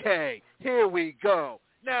 Okay, here we go.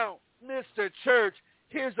 Now, Mr. Church,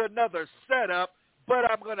 here's another setup, but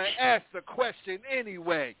I'm going to ask the question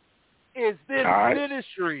anyway. Is this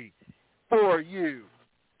ministry for you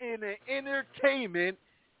in an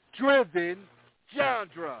entertainment-driven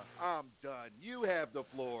genre? I'm done. You have the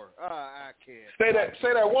floor. I can't.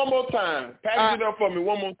 Say that one more time. Package it up for me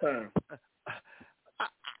one more time.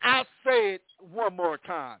 I'll say it one more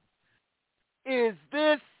time. Is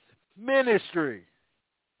this ministry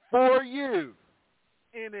for you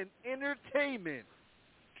in an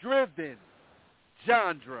entertainment-driven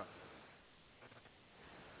genre?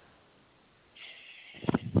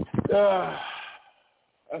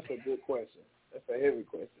 That's a good question. That's a heavy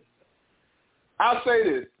question. I'll say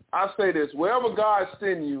this. Wherever God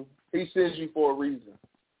sends you, he sends you for a reason.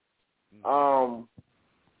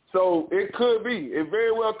 So it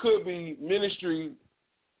very well could be ministry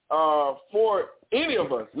for any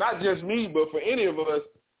of us, not just me, but for any of us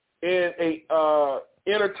in a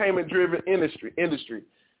entertainment-driven industry.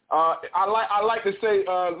 I like to say,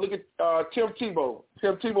 look at Tim Tebow.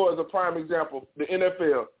 Tim Tebow is a prime example. The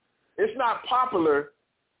NFL. It's not popular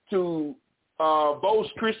to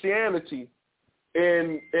boast Christianity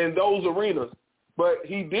in those arenas, but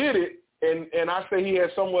he did it, and I say he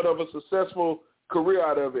had somewhat of a successful career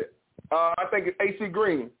out of it. I think AC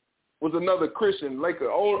Green was another Christian Laker,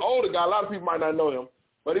 older guy. A lot of people might not know him,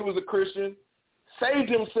 but he was a Christian. Saved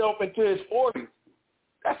himself into his 40s.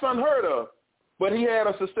 That's unheard of. But he had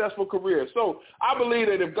a successful career. So I believe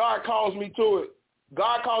that if God calls me to it,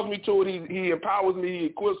 he empowers me, he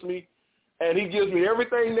equips me, and he gives me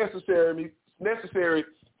everything necessary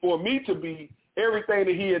for me to be everything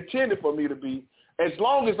that he intended for me to be, as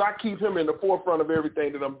long as I keep him in the forefront of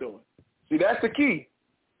everything that I'm doing. See, that's the key.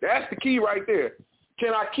 That's the key right there.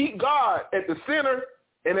 Can I keep God at the center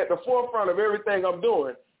and at the forefront of everything I'm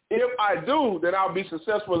doing? If I do, then I'll be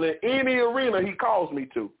successful in any arena he calls me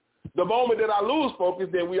to. The moment that I lose focus,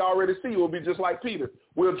 then we already see we'll be just like Peter.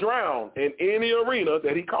 We'll drown in any arena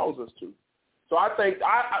that he calls us to. So I think,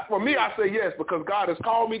 for me, I say yes, because God has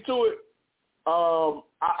called me to it.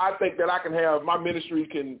 I think that I can have, my ministry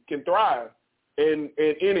can thrive in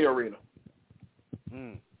any arena.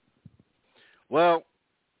 Well,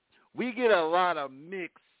 we get a lot of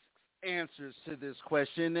mixed answers to this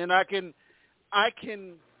question, and I can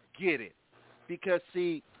get it, because,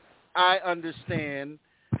 see, I understand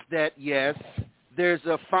that, yes, there's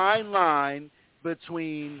a fine line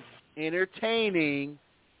between entertaining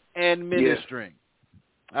and ministering.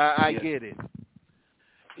 Yes. I get it.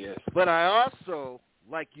 Yes. But I also,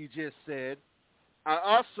 like you just said, I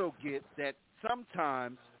also get that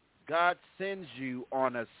sometimes God sends you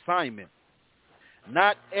on assignment.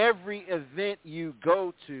 Not every event you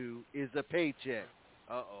go to is a paycheck.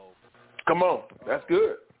 Uh-oh. Come on. That's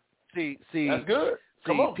good. See. That's good.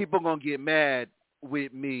 Come on. People going to get mad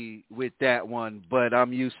with me with that one, but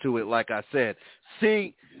I'm used to it, like I said.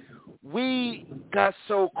 See, we got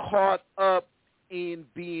so caught up in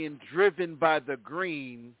being driven by the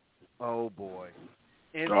green, oh boy,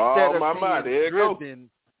 instead of being driven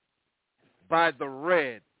by the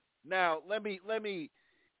red. Now, let me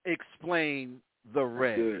explain the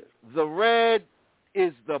red. Good. The red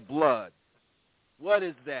is the blood. What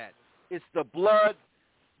is that? It's the blood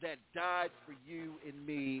that died for you and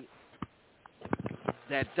me,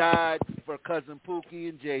 that died for Cousin Pookie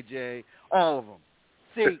and JJ, all of them.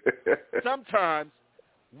 See, sometimes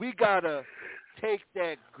we got to take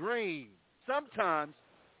that green. Sometimes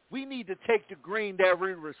we need to take the green that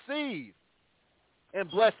we receive and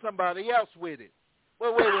bless somebody else with it.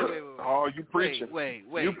 Wait. Oh, you preaching. Wait.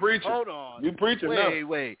 You preaching. Hold on. You preaching now.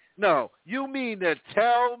 Wait. No, you mean to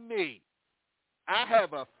tell me I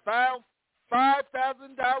have a $5,000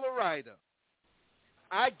 rider.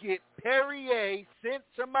 I get Perrier sent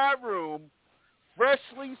to my room,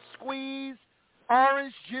 freshly squeezed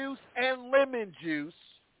orange juice and lemon juice.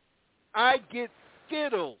 I get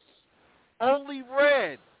Skittles, only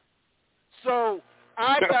red. So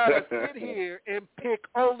I got to sit here and pick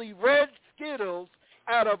only red Skittles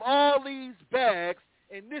out of all these bags,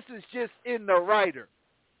 and this is just in the rider.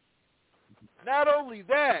 Not only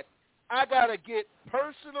that, I got to get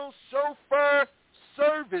personal chauffeur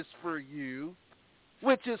service for you,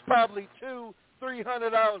 which is probably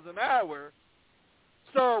 $200-300 an hour.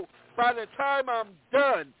 So by the time I'm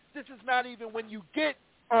done, this is not even when you get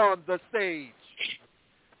on the stage.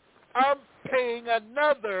 I'm paying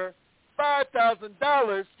another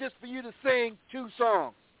 $5,000 just for you to sing 2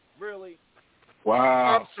 songs. Really?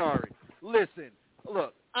 Wow. I'm sorry. Listen,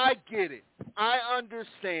 look, I get it. I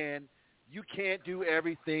understand you can't do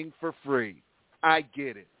everything for free. I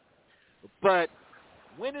get it. But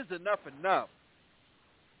when is enough enough?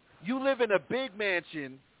 You live in a big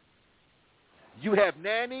mansion. You have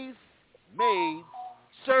nannies, maids,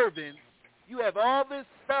 servants. You have all this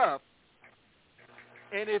stuff.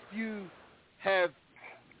 And if you have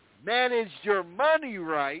managed your money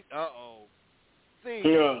right, see,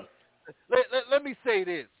 yeah. Let me say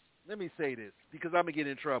this. Because I'm going to get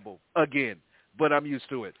in trouble again, but I'm used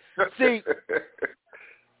to it. See,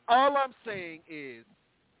 all I'm saying is,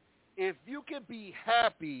 if you can be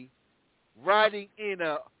happy riding in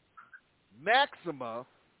a Maxima,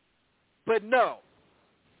 but no,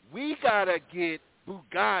 we got to get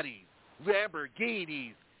Bugattis,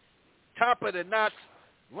 Lamborghinis, top-of-the-notch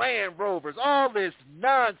Land Rovers, all this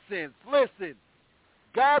nonsense. Listen,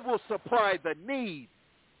 God will supply the need,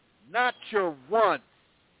 not your wants.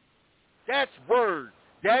 That's word.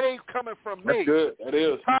 That ain't coming from me. That's good. That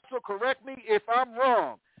is. Apostle, correct me if I'm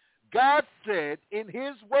wrong. God said in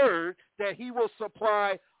his word that he will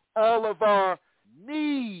supply all of our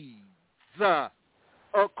needs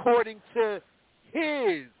according to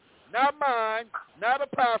his, not mine, not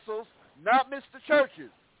apostles, not Mr. Churches,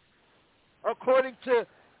 according to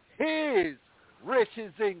his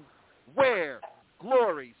riches in where?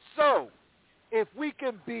 Glory. So, if we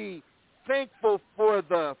can be thankful for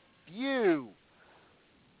the few,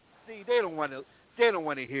 see, they don't want they don't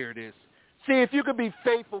want to hear this. See, if you can be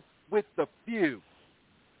faithful with the few,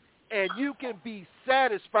 and you can be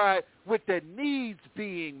satisfied with the needs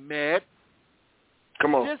being met,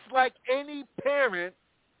 come on. just like any parent,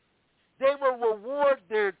 they will reward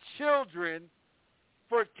their children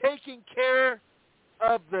for taking care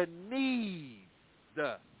of the needs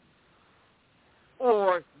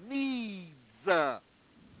or needs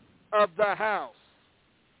of the house.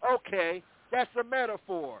 Okay, that's a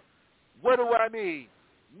metaphor. What do I mean?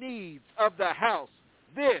 Needs of the house.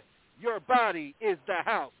 This, your body, is the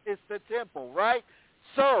house. It's the temple, right?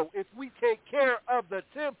 So if we take care of the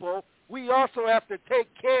temple, we also have to take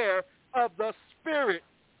care of the spirit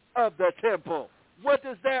of the temple. What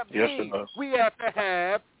does that mean? Yes, we have to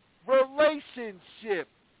have relationship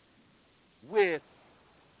with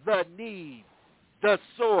the need, the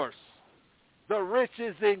source, the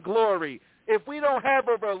riches and glory. If we don't have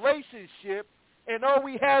a relationship and all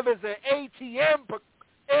we have is an ATM,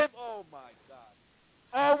 oh my God,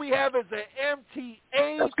 all we have is an empty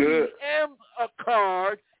ATM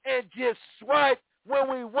card and just swipe when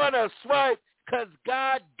we want to swipe because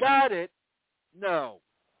God got it. No,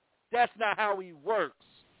 that's not how he works.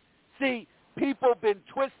 See, people been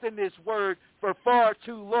twisting this word for far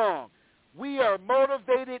too long. We are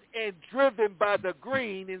motivated and driven by the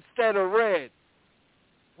green instead of red.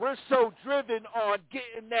 We're so driven on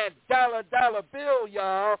getting that dollar bill,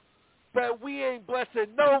 y'all, but we ain't blessing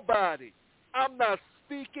nobody. I'm not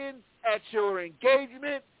speaking at your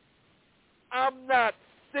engagement. I'm not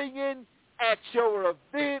singing at your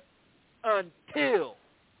event until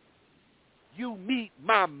you meet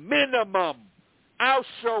my minimum. I'll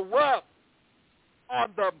show up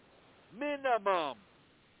on the minimum,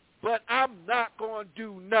 but I'm not going to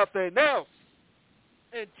do nothing else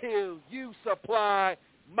until you supply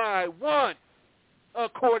my want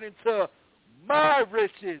according to my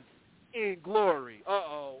riches in glory.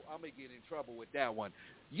 Uh-oh, I'm going to get in trouble with that one.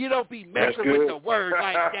 You don't be messing with the word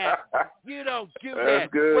like that. You don't do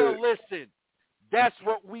that. Good. Well, listen, that's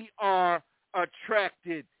what we are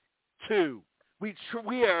attracted to.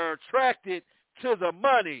 We are attracted to the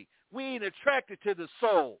money. We ain't attracted to the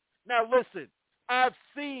soul. Now, listen, I've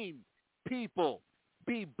seen people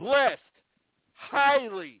be blessed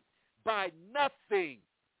highly by nothing.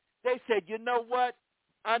 They said, you know what?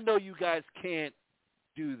 I know you guys can't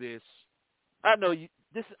do this. I know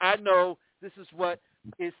this is what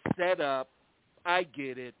is set up. I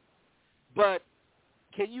get it. But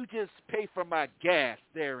can you just pay for my gas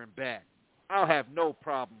there and back? I'll have no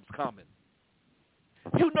problems coming.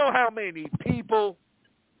 You know how many people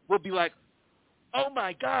will be like, oh,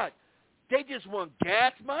 my God, they just want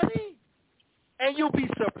gas money? And you'll be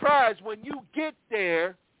surprised when you get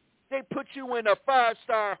there, they put you in a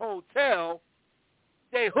 5-star hotel,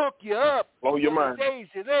 they hook you up blow your for mind. the days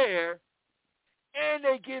you're there, and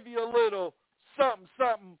they give you a little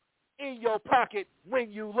something in your pocket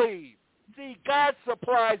when you leave. See, God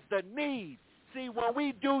supplies the need. See, when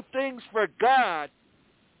we do things for God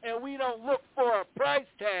and we don't look for a price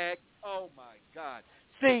tag, oh, my God.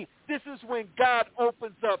 See, this is when God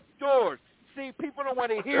opens up doors. See, people don't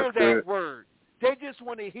want to hear that word. They just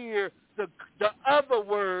want to hear the other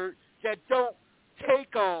word that don't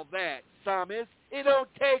take all that, Psalmist. It don't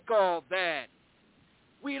take all that.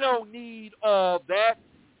 We don't need all that.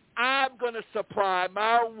 I'm going to supply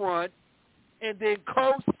my want and then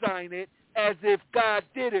co-sign it as if God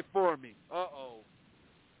did it for me. Uh-oh.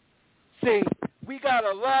 See, we got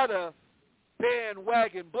a lot of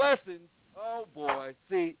bandwagon blessings. Oh, boy.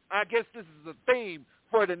 See, I guess this is a theme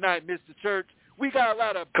for tonight, Mr. Church. We got a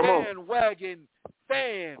lot of bandwagon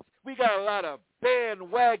fans. We got a lot of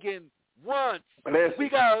bandwagon wants. We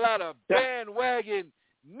got a lot of bandwagon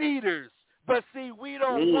needers. But see, we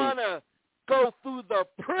don't want to go through the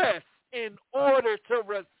press in order to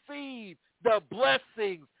receive the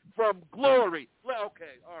blessings from glory.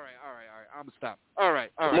 Okay, all right. I'm going to stop. All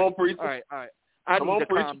right. Come on, preacher. All right. I need to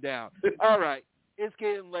calm down. All right. It's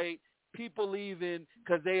getting late. People leaving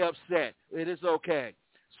because they upset. It is okay.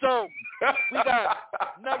 So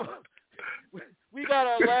we got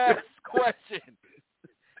our last question.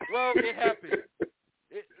 Well, it happened.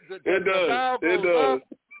 It does.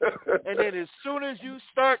 And then as soon as you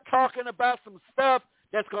start talking about some stuff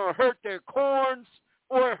that's going to hurt their corns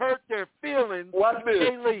or hurt their feelings, watch this.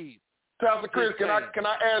 They leave. Pastor Chris, can I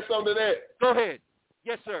add something to that? Go ahead.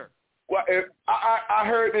 Yes, sir. Well, I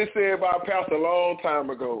heard this said by a pastor a long time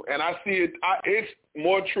ago, and I see it. It's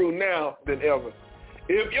more true now than ever.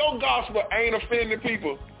 If your gospel ain't offending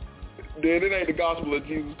people, then it ain't the gospel of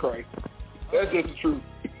Jesus Christ. That's just the truth.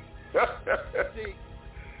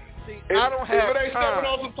 See, I don't have if it ain't stepping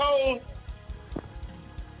on some toes.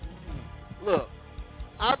 Look,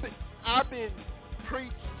 I've been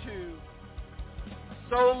preached to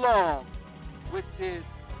so long with this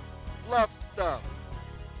fluff stuff.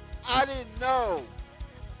 I didn't know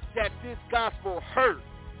that this gospel hurt.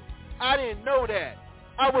 I didn't know that.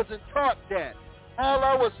 I wasn't taught that. All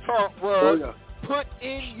I was taught was put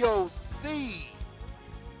in your seed,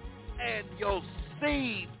 and your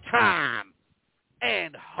seed time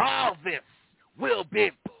and harvest will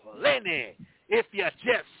be plenty if you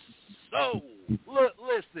just sow. Look,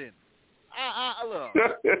 listen. Look,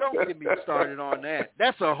 don't get me started on that.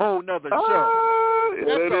 That's a whole nother show.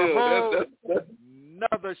 That's a whole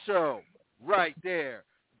nother show right there.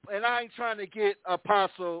 And I ain't trying to get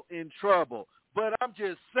Apostle in trouble, but I'm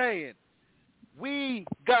just saying, we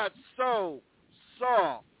got so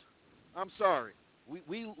soft. I'm sorry.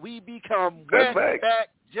 We become wet back,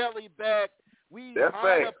 jelly back. We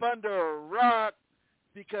hide up under a rock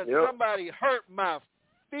because somebody hurt my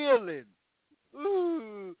feelings.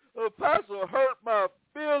 Ooh, Apostle hurt my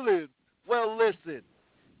feelings. Well, listen,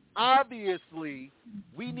 obviously,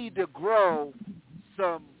 we need to grow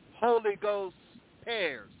some Holy Ghost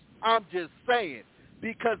pears. I'm just saying,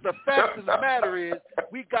 because the fact of the matter is,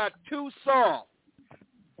 we got too soft.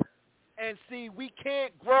 And see, we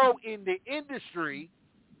can't grow in the industry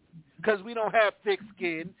because we don't have thick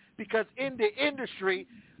skin, because in the industry,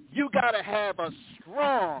 you got to have a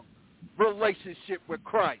strong relationship with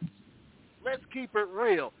Christ. Let's keep it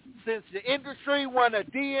real. Since the industry want to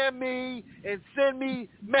DM me and send me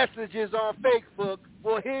messages on Facebook,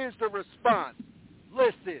 well, here's the response.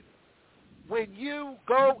 Listen, when you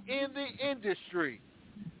go in the industry,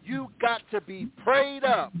 you got to be prayed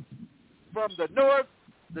up from the north,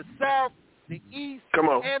 the south, the east,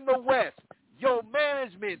 and the west. Your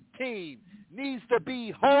management team needs to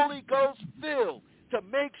be Holy Ghost filled to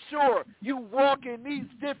make sure you walk in these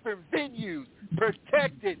different venues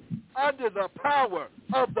protected under the power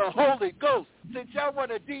of the Holy Ghost. Since y'all want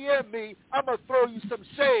to DM me, I'm going to throw you some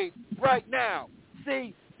shade right now.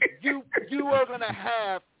 See, you are going to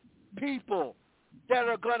have people that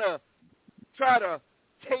are going to try to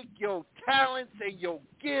take your talents and your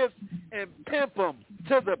gifts and pimp them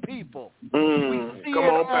to the people. We see it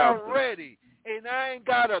already, and I ain't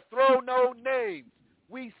got to throw no names.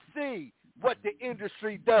 We see what the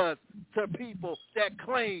industry does to people that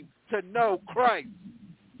claim to know Christ.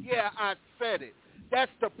 Yeah, I said it.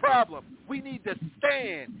 That's the problem. We need to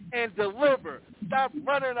stand and deliver. Stop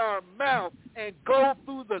running our mouth and go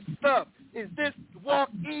through the stuff. Is this walk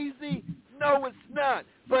easy? No, it's not.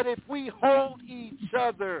 But if we hold each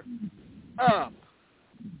other up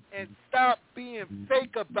and stop being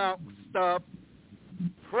fake about stuff,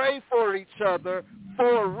 pray for each other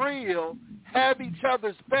for real, have each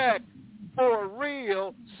other's back for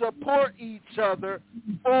real, support each other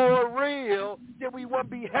for real, then we won't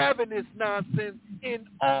be having this nonsense in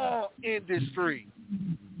all industries.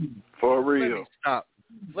 For real.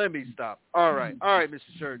 Let me stop. All right, Mr.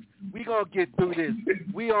 Church. We're going to get through this.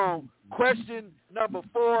 We on question number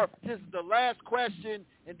 4. This is the last question,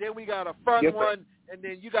 and then we got a fun one, and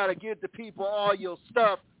then you got to give the people all your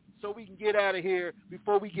stuff so we can get out of here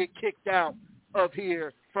before we get kicked out of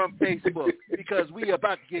here from Facebook, because we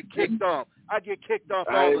about to get kicked off. I get kicked off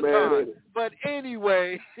all the time. But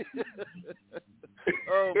anyway,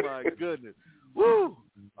 oh my goodness. Woo!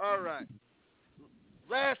 All right.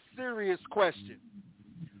 Last serious question.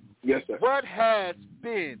 Yes, sir. What has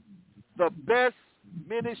been the best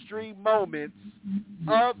ministry moments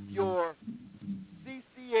of your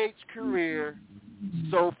CCH career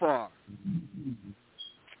so far?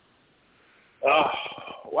 Oh,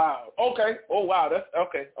 wow. Okay. Oh, wow. That's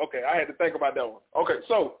okay. Okay. I had to think about that one. Okay.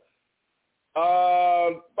 So,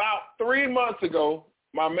 about 3 months ago,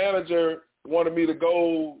 my manager wanted me to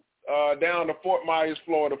go down to Fort Myers,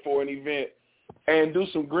 Florida for an event and do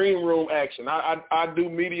some green room action. I do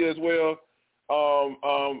media as well.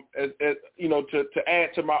 As you know, to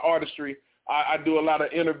add to my artistry, I do a lot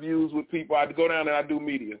of interviews with people. I go down and I do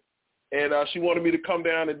media. And she wanted me to come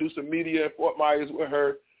down and do some media at Fort Myers with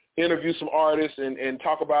her, interview some artists, and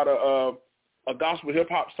talk about a gospel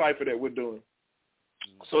hip-hop cipher that we're doing.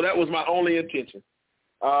 So that was my only intention.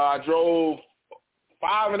 I drove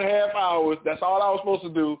 5.5 hours. That's all I was supposed to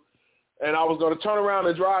do. And I was going to turn around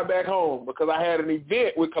and drive back home because I had an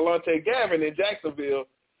event with Kalante Gavin in Jacksonville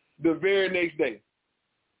the very next day.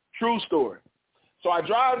 True story. So I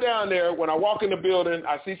drive down there. When I walk in the building,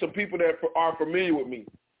 I see some people that are familiar with me.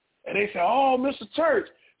 And they say, "Oh, Mr. Church,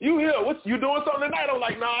 you here? You doing something tonight?" I'm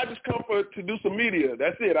like, "No, I just come to do some media.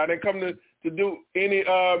 That's it. I didn't come to do any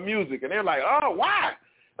music." And they're like, "Oh, why?"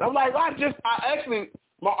 And I'm like,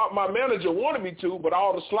 my manager wanted me to, but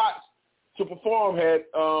all the slots to perform had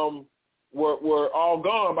were all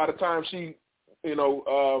gone by the time she,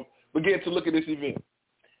 began to look at this event.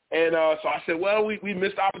 And so I said, well, we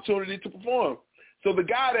missed the opportunity to perform. So the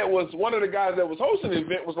guy that was one of the guys that was hosting the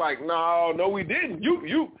event was like, no, we didn't.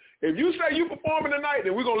 If you say you performing tonight,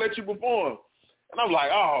 then we're going to let you perform. And I'm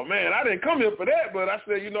like, oh, man, I didn't come here for that. But I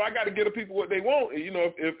said, I got to give the people what they want. And,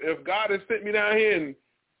 if God has sent me down here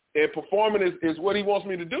and performing is what he wants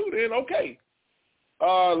me to do, then okay.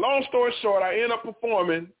 Long story short, I ended up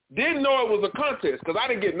performing. Didn't know it was a contest because I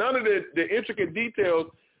didn't get none of the intricate details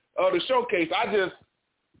of the showcase.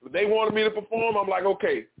 They wanted me to perform. I'm like,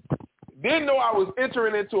 okay. Didn't know I was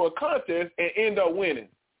entering into a contest and end up winning.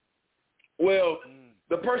 Well,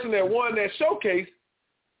 the person that won that showcase,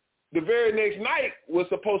 the very next night was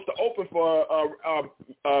supposed to open for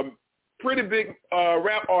a pretty big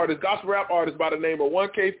gospel rap artist by the name of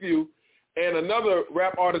 1K Few, and another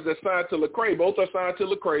rap artist that's signed to Lecrae. Both are signed to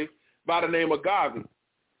Lecrae by the name of Gavi.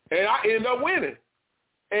 And I ended up winning.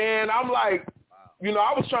 And I'm like,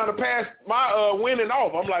 I was trying to pass my winning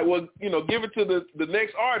off. I'm like, well, give it to the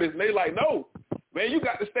next artist. And they like, no, man, you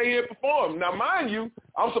got to stay here and perform. Now, mind you,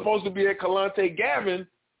 I'm supposed to be at Kalante Gavin,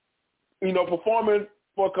 performing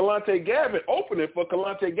for Kalante Gavin, opening for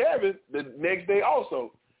Kalante Gavin the next day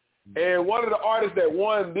also. And one of the artists that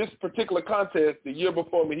won this particular contest the year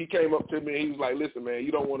before me, he came up to me and he was like, listen, man,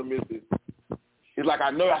 you don't want to miss this. He's like,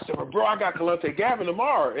 I know. I said, well, bro, I got Kalante Gavin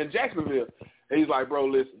tomorrow in Jacksonville. And he's like, bro,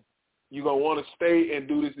 listen. You're going to want to stay and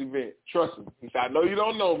do this event. Trust me. He said, I know you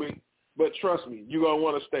don't know me, but trust me, you're going to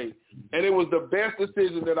want to stay. And it was the best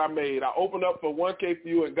decision that I made. I opened up for 1K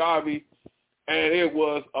Few and Gavi, and it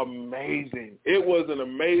was amazing. It was an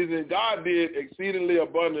amazing. God did exceedingly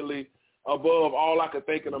abundantly above all I could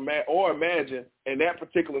think or imagine in that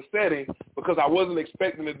particular setting because I wasn't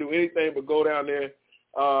expecting to do anything but go down there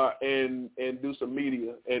and do some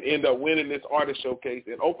media and end up winning this artist showcase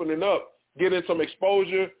and opening up. Getting some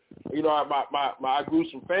exposure, I grew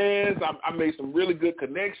some fans. I made some really good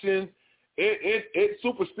connections. It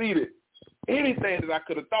superseded anything that I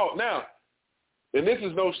could have thought. Now, and this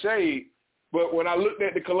is no shade, but when I looked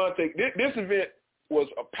at the Kalante, this event was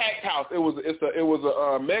a packed house. It was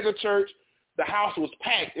a mega church. The house was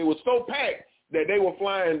packed. It was so packed that they were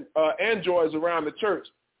flying androids around the church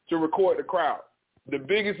to record the crowd. The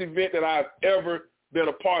biggest event that I've ever been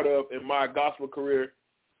a part of in my gospel career.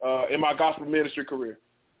 In my gospel ministry career.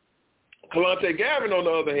 Kalante Gavin, on the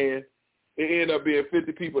other hand, it ended up being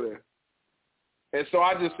 50 people there. And so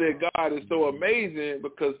I just said God is so amazing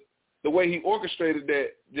because the way he orchestrated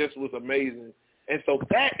that just was amazing. And so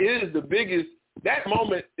that is the biggest, that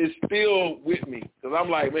moment is still with me because I'm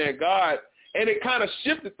like, man, God, and it kind of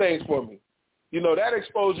shifted things for me. That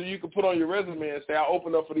exposure you can put on your resume and say, I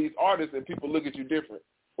opened up for these artists and people look at you different.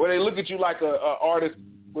 Where they look at you like a artist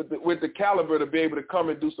with the caliber to be able to come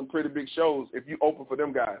and do some pretty big shows. If you open for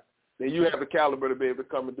them guys, then you have the caliber to be able to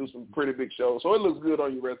come and do some pretty big shows. So it looks good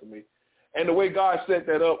on your resume. And the way God set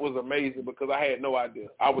that up was amazing because I had no idea.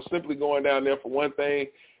 I was simply going down there for one thing,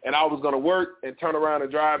 and I was going to work and turn around and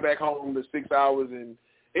drive back home to 6 hours and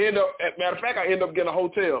matter of fact, I ended up getting a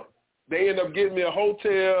hotel. They ended up getting me a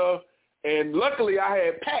hotel, and luckily I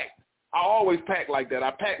had packed. I always pack like that.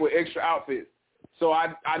 I pack with extra outfits. So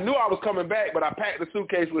I knew I was coming back, but I packed the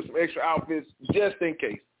suitcase with some extra outfits just in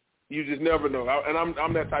case. You just never know. And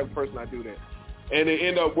I'm that type of person. I do that. And it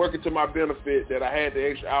ended up working to my benefit that I had the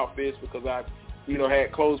extra outfits because I,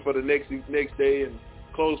 had clothes for the next day and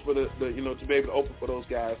clothes for the to be able to open for those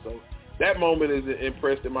guys. So that moment is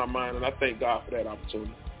impressed in my mind, and I thank God for that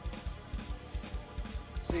opportunity.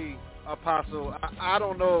 See, Apostle, I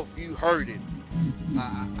don't know if you heard it.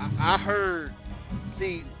 I heard,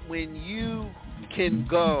 see, when you can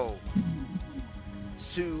go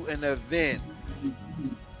to an event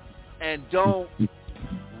and don't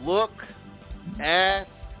look, ask,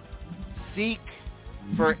 seek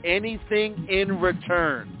for anything in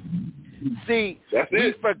return. See,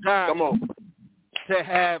 we forgot to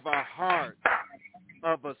have a heart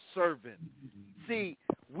of a servant. See,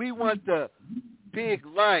 we want the big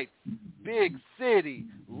lights, big city,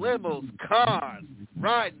 limos, cars,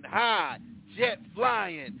 riding high, jet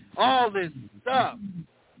flying, all this stuff.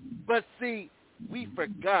 But see, we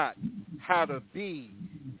forgot how to be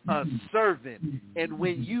a servant. And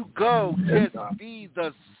when you go, just be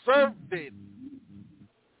the servant.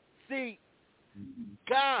 See,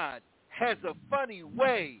 God has a funny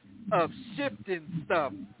way of shifting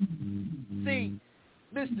stuff. See,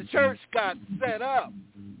 Mr. Church got set up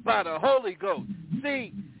by the Holy Ghost.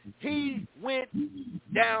 See, he went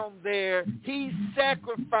down there. He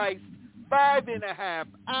sacrificed 5.5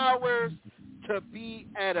 hours to be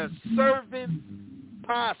at a servant's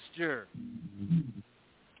posture.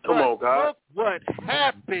 Come on, God. Look what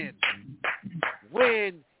happened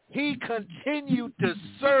when he continued to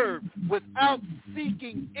serve without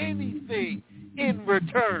seeking anything in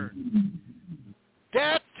return.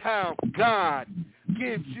 That's how God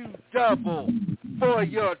gives you double for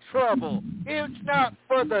your trouble. It's not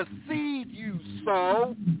for the seed you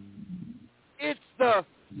sow. It's the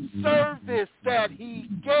service that he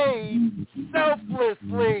gave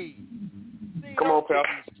selflessly. See, Come on, pal.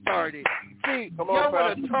 Started. See, Come on, y'all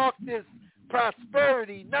want pal. to talk this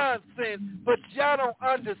prosperity nonsense, but y'all don't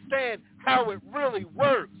understand how it really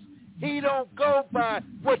works. He don't go by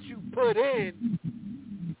what you put in.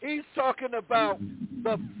 He's talking about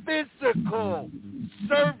the physical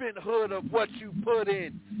servanthood of what you put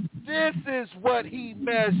in. This is what he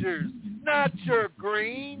measures, not your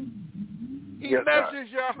green. He measures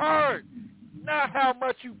your heart, not how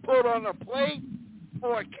much you put on a plate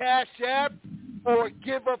or Cash App or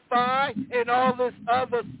Giveify and all this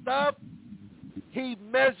other stuff. He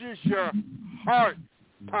measures your heart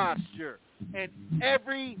posture. And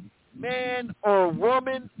every man or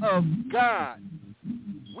woman of God,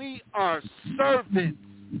 we are servants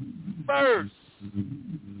first,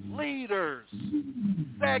 leaders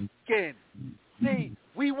second. See,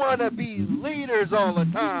 we want to be leaders all the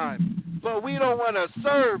time, but we don't want to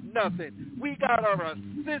serve nothing. We got our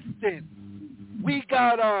assistants. We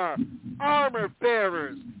got our armor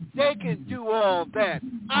bearers. They can do all that.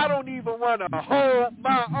 I don't even want to hold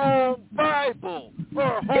my own Bible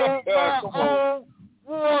or hold my own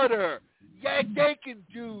water. Yeah, they can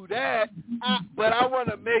do that, but I want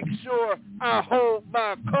to make sure I hold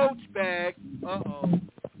my Coach bag.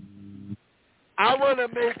 I want to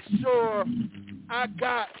make sure I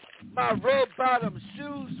got my red bottom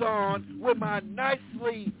shoes on with my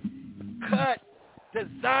nicely cut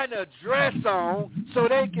designer dress on so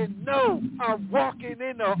they can know I'm walking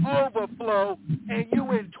in the overflow and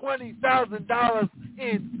you in $20,000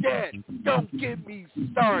 in debt. Don't get me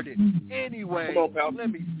started. Anyway, let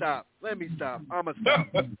me stop. I'm going to stop.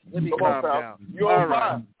 Let me calm down.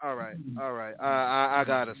 All right. I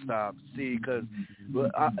got to stop. See, because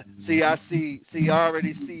I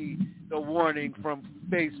already see the warning from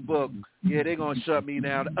Facebook. Yeah, they're going to shut me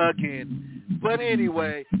down again. But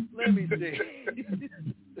anyway, let me see.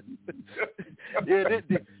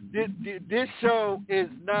 This show is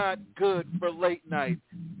not good for late night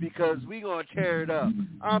because we're going to tear it up.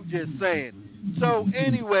 I'm just saying. So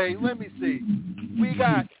anyway, let me see. We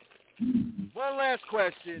got one last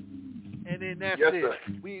question, and then that's it. Sir.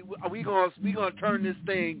 We gonna turn this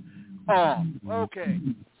thing off. Okay.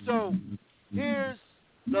 So here's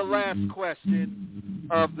the last question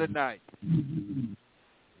of the night.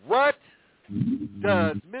 What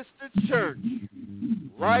does Mr. Church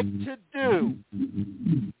like to do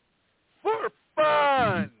for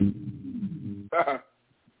fun?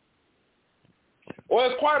 Well,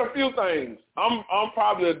 it's quite a few things. I'm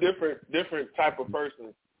probably a different type of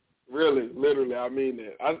person. Really, literally, I mean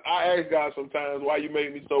that. I ask God sometimes why you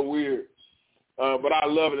make me so weird, but I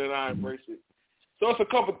love it and I embrace it. So it's a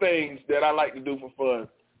couple things that I like to do for fun.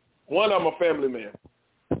 One, I'm a family man.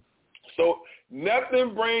 So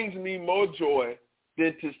nothing brings me more joy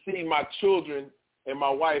than to see my children and my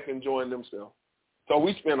wife enjoying themselves. So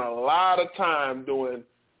we spend a lot of time doing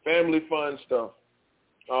family fun stuff.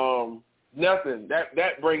 Nothing.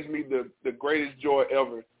 That brings me the greatest joy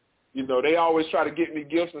ever. You know, they always try to get me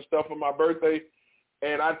gifts and stuff for my birthday,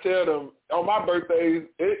 and I tell them on my birthdays,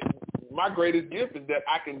 my greatest gift is that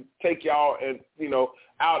I can take y'all and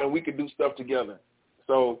out and we can do stuff together.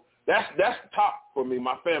 So that's top for me,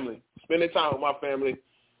 my family, spending time with my family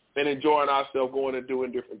and enjoying ourselves, going and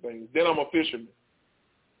doing different things. Then I'm a fisherman.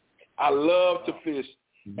 I love to fish,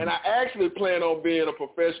 and I actually plan on being a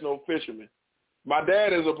professional fisherman. My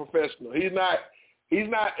dad is a professional. He's not,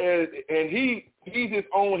 and he's his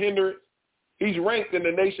own hindrance. He's ranked in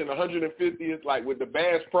the nation 150th, like with the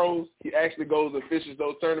Bass Pros. He actually goes and fishes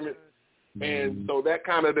those tournaments. And so that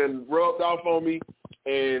kind of then rubbed off on me.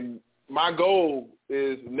 And my goal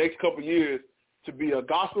is the next couple of years to be a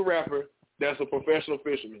gospel rapper that's a professional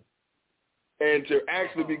fisherman. And to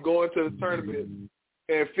actually be going to the tournament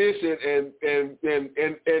and fishing and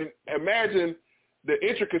imagine the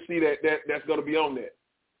intricacy that's going to be on that.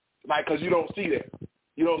 Like, because you don't see that.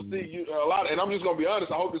 You don't see a lot, and I'm just going to be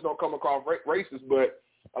honest, I hope this don't come across racist, but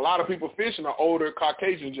a lot of people fishing are older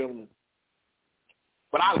Caucasian gentlemen.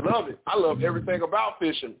 But I love it. I love everything about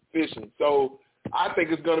fishing. So I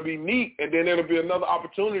think it's going to be neat, and then it'll be another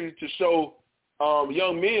opportunity to show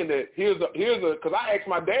young men that here's a, because I asked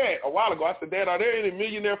my dad a while ago, I said, Dad, are there any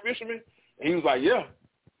millionaire fishermen? And he was like, yeah.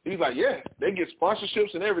 He was like, yeah, they get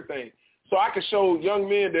sponsorships and everything. So I can show young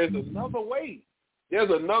men there's another way. there's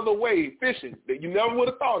another way fishing that you never would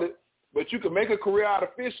have thought it, but you can make a career out of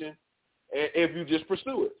fishing if you just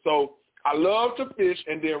pursue it. So I love to fish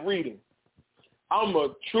and then reading. I'm a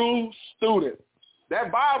true student.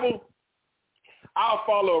 That Bible, I'll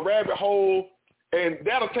follow a rabbit hole, and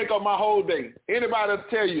that'll take up my whole day. Anybody will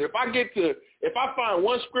tell you, if I find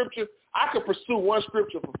one scripture, I could pursue one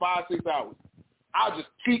scripture for 5-6 hours. I'll just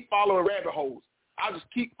keep following rabbit holes. I'll just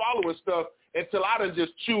keep following stuff until I done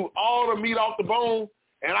just chew all the meat off the bone,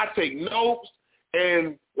 and I take notes.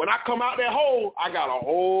 And when I come out that hole, I got a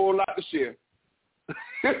whole lot to share.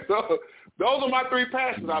 So those are my 3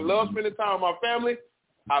 passions. I love spending time with my family.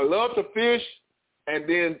 I love to fish. And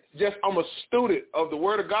then I'm a student of the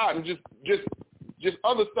Word of God and just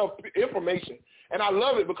other stuff, information. And I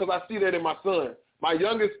love it because I see that in my son. My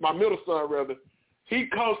middle son, rather. He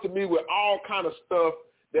comes to me with all kind of stuff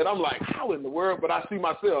that I'm like, how in the world? But I see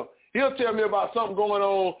myself. He'll tell me about something going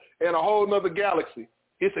on in a whole nother galaxy.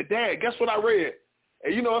 He'll say, Dad, guess what I read?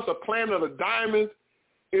 And it's a planet of diamonds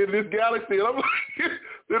in this galaxy. And I'm like,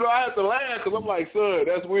 I have to laugh because I'm like, son,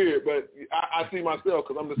 that's weird. But I see myself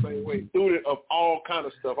because I'm the same way. Student of all kind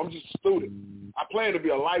of stuff. I'm just a student. I plan to be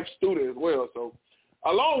a life student as well. So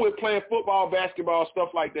along with playing football, basketball, stuff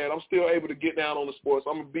like that, I'm still able to get down on the sports.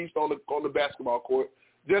 I'm a beast on the basketball court.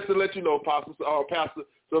 Just to let you know, Pastor.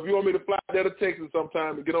 So if you want me to fly down to Texas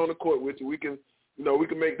sometime and get on the court with you, we can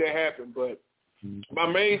make that happen. But my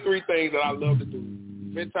main 3 things that I love to do: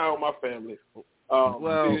 spend time with my family,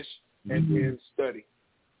 fish, and then study.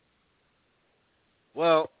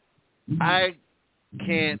 Well, I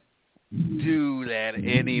can't do that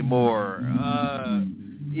anymore.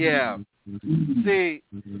 Yeah. See,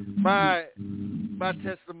 my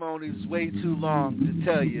testimony is way too long to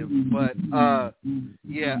tell you, but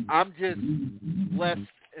yeah, I'm just blessed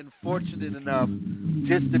and fortunate enough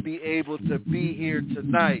just to be able to be here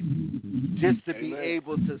tonight, just to be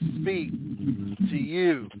able to speak to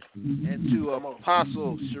you and to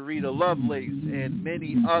Apostle Sharita Lovelace and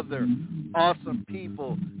many other awesome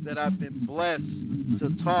people that I've been blessed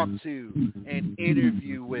to talk to and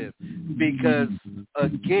interview with, because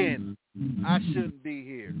again, I shouldn't be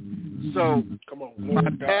here. So my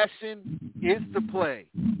passion is to play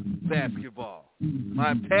basketball.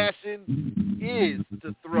 My passion is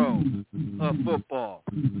to throw a football,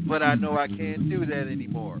 but I know I can't do that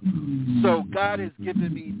anymore. So God has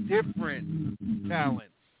given me different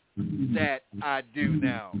talents that I do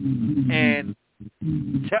now. And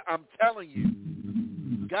I'm telling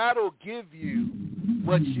you, God will give you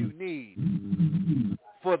what you need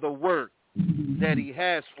for the work that he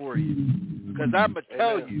has for you. Because I'm going to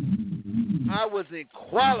tell you, I wasn't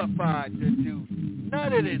qualified to do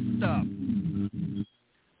none of this stuff.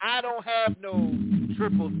 I don't have no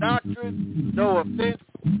triple doctorate, no offense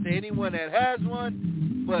to anyone that has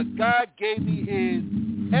one, but God gave me his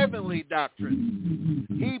heavenly doctrine.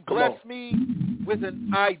 He blessed me with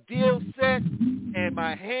an ideal set and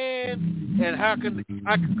my hands, and how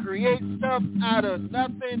I can create stuff out of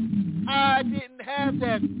nothing. I didn't have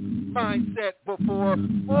that mindset before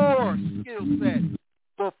or skill set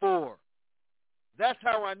before. That's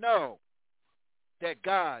how I know that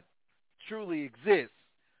God truly exists,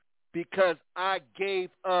 because I gave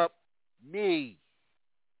up me.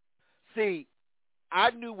 See,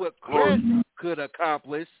 I knew what Chris could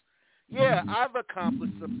accomplish. Yeah, I've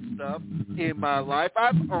accomplished some stuff in my life.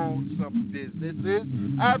 I've owned some businesses.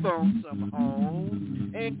 I've owned some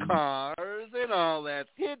homes and cars and all that.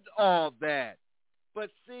 Did all that. But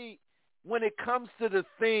see, when it comes to the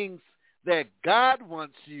things that God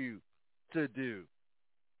wants you to do,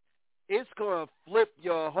 it's going to flip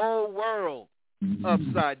your whole world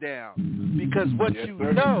upside down. Because what you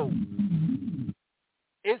know,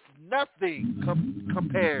 it's nothing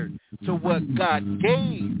compared to what God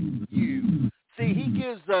gave you. See, he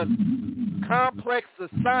gives us complex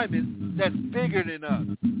assignments that's bigger than us.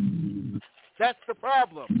 That's the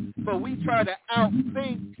problem. But we try to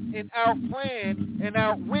outthink and outplan and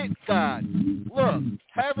outwit God. Look,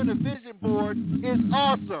 having a vision board is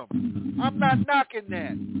awesome. I'm not knocking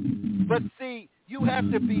that. But see, you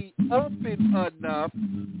have to be open enough,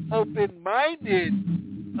 open-minded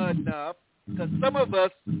enough, because some of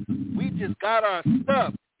us, we just got our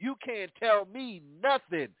stuff. You can't tell me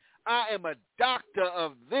nothing. I am a doctor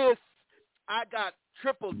of this. I got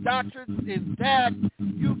triple doctorates in that.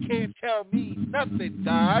 You can't tell me nothing,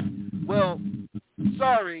 God. Well,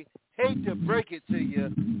 sorry, hate to break it to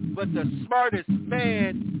you, but the smartest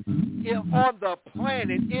man on the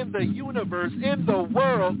planet, in the universe, in the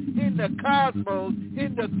world, in the cosmos,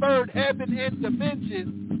 in the third heaven and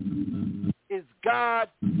dimension is God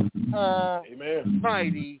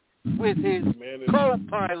Almighty with his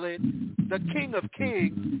co-pilot, the King of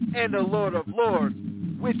Kings and the Lord of Lords,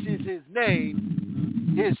 which is his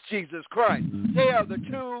name, is Jesus Christ. They are the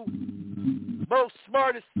two most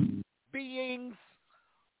smartest beings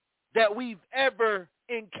that we've ever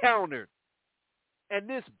encountered. And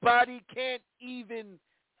this body can't even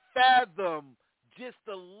fathom just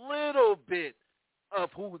a little bit of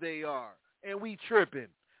who they are. And we tripping.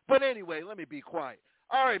 But anyway, let me be quiet.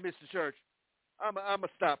 All right, Mr. Church, I'm going to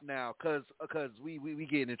stop now because we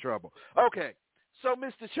getting in trouble. Okay, so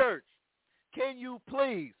Mr. Church, can you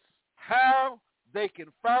please, how they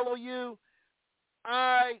can follow you?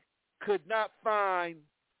 I could not find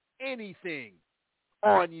anything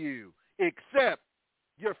on you except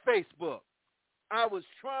your Facebook. I was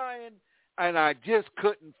trying, and I just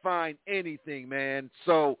couldn't find anything, man.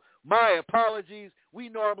 So my apologies. We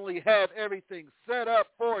normally have everything set up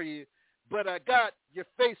for you, but I got your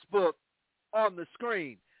Facebook on the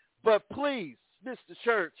screen. But please, Mr.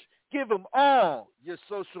 Church, give them all your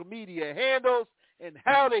social media handles and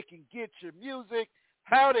how they can get your music,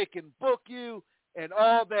 how they can book you, and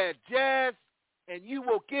all that jazz, and you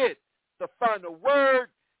will get the final word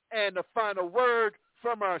and the final word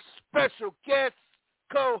from our special guest,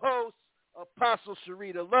 co-host, Apostle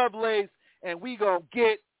Sharita Lovelace, and we going to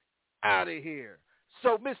get out of here.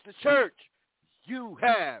 So, Mr. Church, you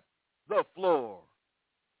have the floor.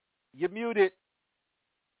 You're muted.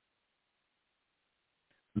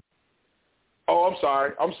 Oh, I'm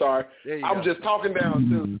sorry. I'm go. just talking down,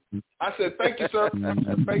 too. I said, thank you, sir.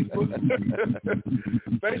 Facebook.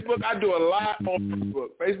 Facebook, I do a lot on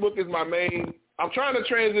Facebook. Facebook is my main. I'm trying to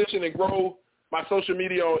transition and grow my social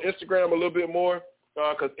media on Instagram a little bit more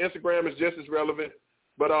because Instagram is just as relevant.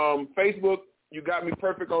 But Facebook, you got me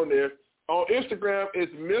perfect on there. On Instagram,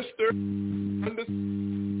 it's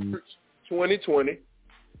Mr._2020.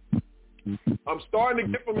 I'm starting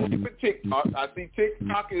to get familiar with TikTok. I see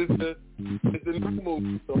TikTok is the new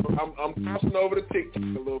move, so I'm crossing over to TikTok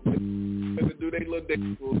a little bit to do their little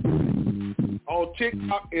dance moves. On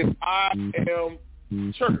TikTok, it's I Am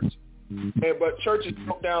Church, but church is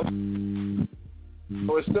broke down,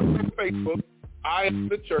 so it's still on Facebook. I Am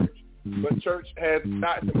the Church, but church has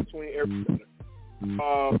dots in between every letter.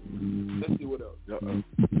 Let's see what else.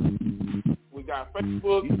 We got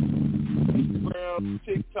Facebook, Instagram,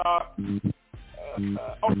 TikTok. On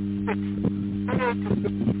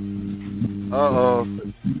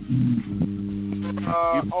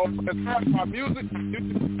my music,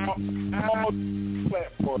 all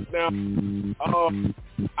platforms. Now,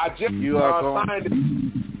 I just signed it.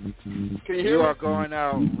 Can you hear me? You are going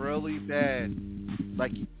out really bad.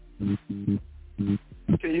 Like, can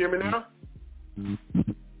you hear me now?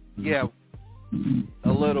 Yeah, a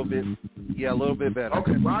little bit. Yeah, a little bit better.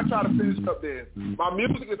 Okay, well, I'll try to finish up then. My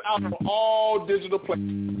music is out on all digital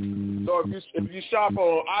platforms. So if you shop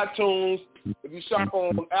on iTunes, if you shop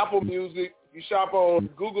on Apple Music, if you shop on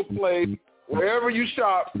Google Play, wherever you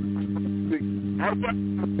shop, enter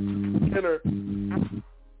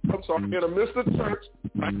Mr. Church,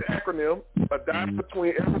 like the acronym, a dot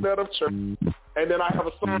between every letter of church. And then I have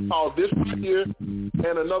a song called This Right Here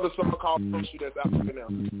and another song called Push You that's out right now.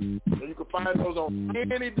 And you can find those on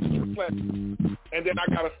any digital platform. And then I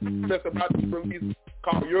got a song that's about to release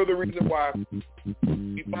called You're the Reason Why.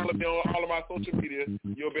 You follow me on all of my social media,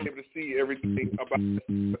 you'll be able to see everything about this.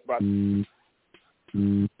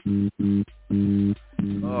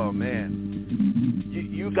 Oh, man.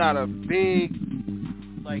 You got a big,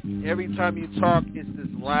 like, every time you talk, it's this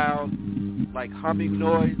loud, like, humming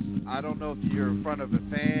noise. I don't know if you're in front of a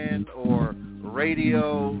fan or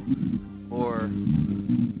radio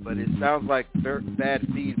but it sounds like bad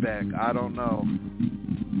feedback. I don't know.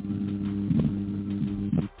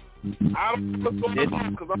 I don't know what's going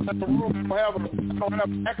on because I'm in the room. I don't have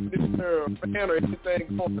an accident or a fan or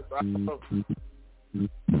anything going. So I don't know.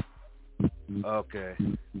 Okay.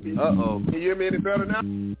 Uh-oh. Can you hear me any better now?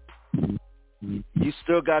 You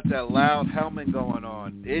still got that loud helmet going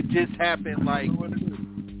on. It just happened like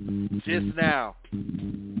just now.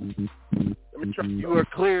 Let me try. You were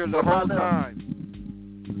clear the whole time.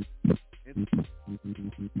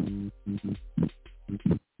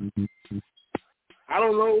 I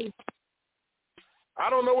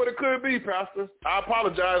don't know what it could be, Pastor. I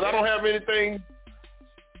apologize. I don't have anything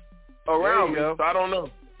around me, so I don't know.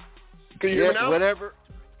 Can you hear me now?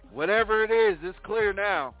 Whatever it is, it's clear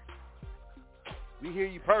now. We hear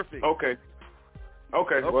you perfect. Okay.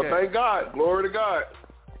 Well, thank God. Glory to God.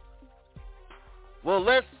 Well,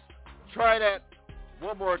 let's try that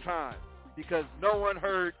one more time because no one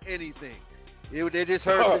heard anything. They just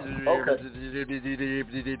heard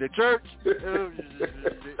the church.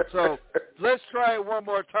 So let's try it one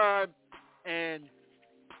more time. And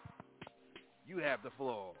you have the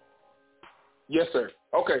floor. Yes, sir.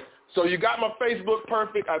 Okay, so you got my Facebook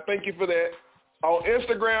perfect. I thank you for that. On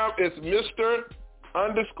Instagram, it's Mr._Church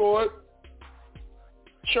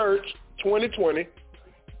 2020.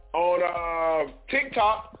 On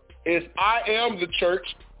TikTok, it's I am the church,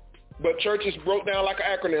 but church is broke down like an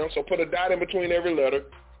acronym, so put a dot in between every letter.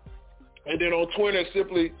 And then on Twitter, it's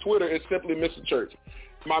simply Mr. Church.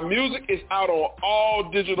 My music is out on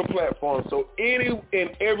all digital platforms, so any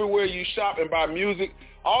and everywhere you shop and buy music,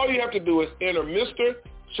 all you have to do is enter Mr.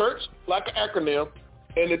 Church, like an acronym,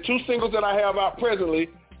 and the 2 singles that I have out presently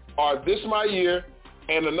are This My Year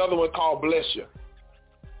and another one called Bless You.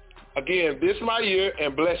 Again, This My Year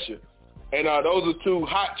and Bless You. And those are 2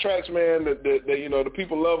 hot tracks, man, that the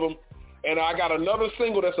people love them. And I got another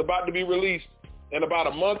single that's about to be released in about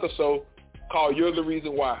a month or so called You're the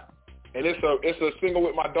Reason Why. And it's a single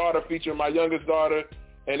with my daughter featuring my youngest daughter,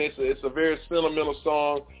 and it's a very sentimental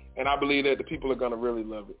song, and I believe that the people are going to really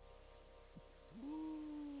love it.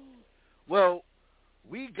 Well,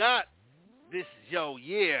 we got This Is Your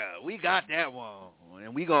Year. We got that one,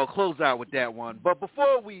 and we're going to close out with that one. But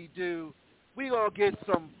before we do, we're going to get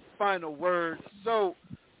some final words. So,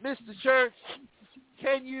 Mr. Church,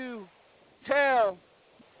 can you tell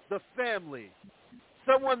the family,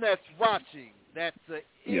 someone that's watching, that's an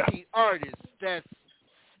indie artist that's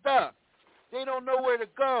stuck, they don't know where to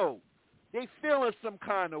go, they feeling some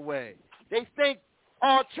kind of way, they think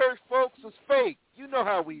all church folks is fake, you know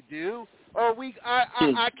how we do, or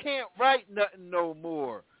I can't write nothing no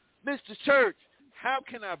more. Mr. Church, how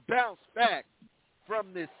can I bounce back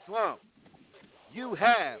from this slump? You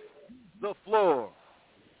have the floor.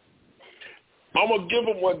 I'm going to give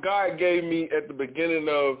them what God gave me at the beginning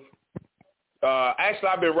of, actually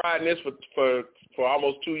I've been riding this for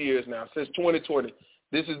almost 2 years now, since 2020.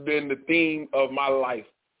 This has been the theme of my life.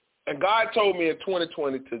 And God told me in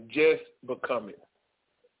 2020 to just become it.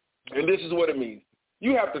 And this is what it means.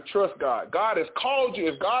 You have to trust God. God has called you.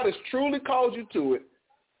 If God has truly called you to it,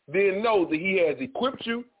 then know that he has equipped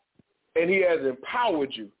you and he has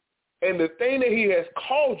empowered you. And the thing that he has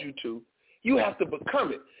called you to, you have to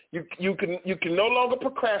become it. You can no longer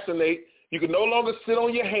procrastinate. You can no longer sit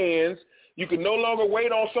on your hands. You can no longer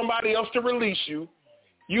wait on somebody else to release you.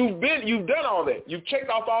 You've done all that. You've checked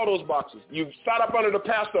off all those boxes. You've sat up under the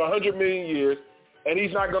pastor 100 million years, and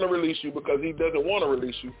he's not going to release you because he doesn't want to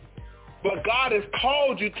release you. But God has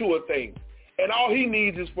called you to a thing, and all he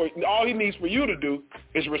needs for you to do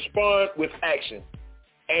is respond with action.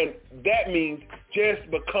 And that means just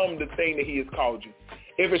become the thing that he has called you.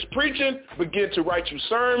 If it's preaching, begin to write you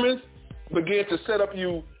sermons, begin to set up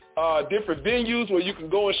you different venues where you can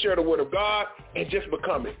go and share the word of God, and just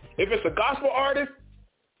become it. If it's a gospel artist,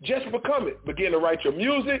 just become it. Begin to write your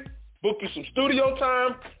music, book you some studio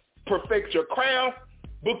time, perfect your craft,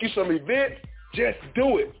 book you some events, just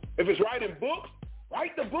do it. If it's writing books,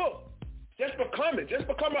 write the book. Just become it. Just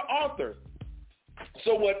become an author.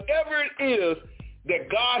 So whatever it is that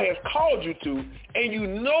God has called you to, and you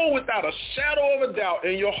know without a shadow of a doubt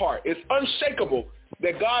in your heart, it's unshakable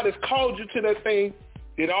that God has called you to that thing,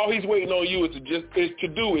 then all he's waiting on you is to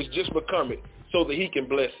just become it so that he can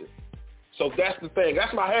bless it. So that's the thing.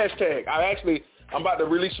 That's my hashtag. I'm about to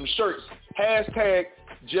release some shirts. Hashtag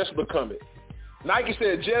just become it. Nike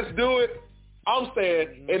said just do it. I'm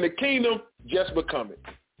saying in the kingdom, just become it.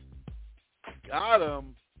 Got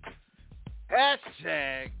him.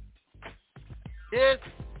 Hashtag just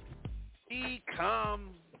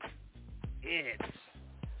become it.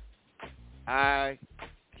 I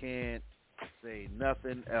can't say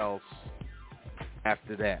nothing else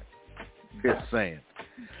after that. Just saying.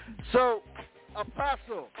 So,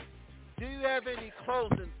 Apostle, do you have any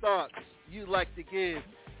closing thoughts you'd like to give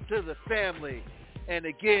to the family? And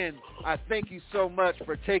again, I thank you so much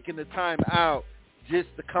for taking the time out just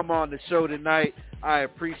to come on the show tonight. I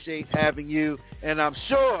appreciate having you, and I'm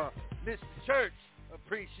sure Mr. Church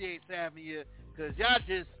appreciates having you because y'all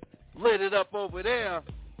just lit it up over there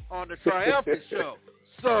on the Triumphant Show.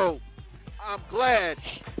 So I'm glad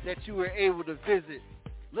that you were able to visit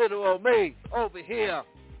little old me over here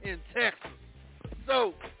in Texas.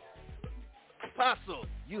 So, Apostle,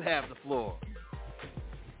 you have the floor.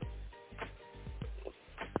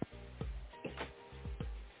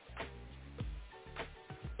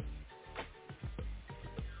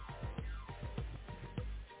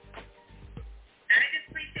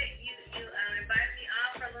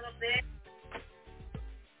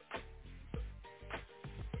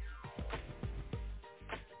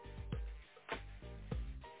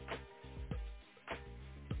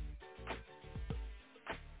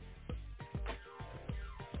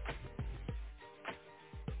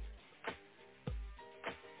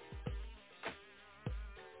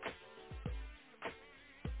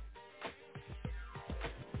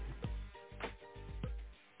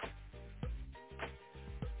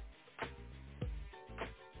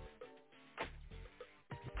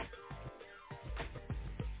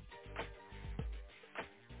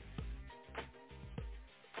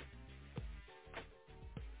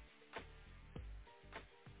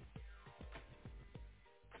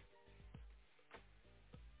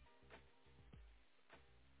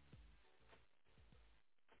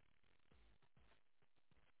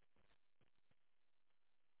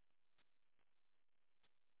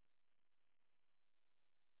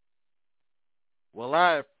 Well,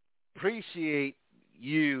 I appreciate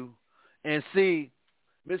you. And see,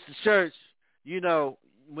 Mr. Church,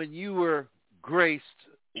 when you were graced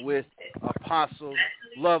with Apostle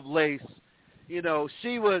Lovelace,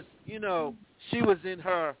 she was in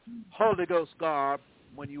her Holy Ghost garb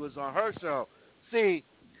when you was on her show. See,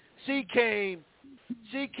 she came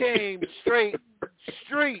straight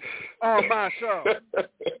street on my show.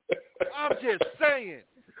 I'm just saying.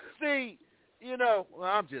 See, well,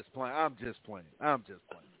 I'm just playing.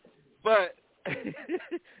 But,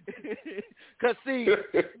 because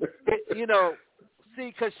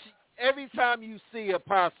because every time you see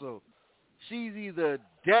Apostle, she's either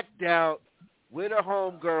decked out with her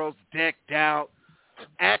homegirls, decked out,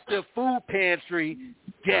 at the food pantry,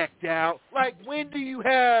 decked out. Like, when do you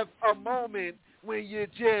have a moment when you're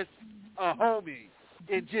just a homie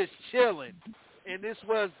and just chilling? And this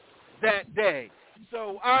was that day.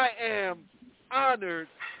 So I am honored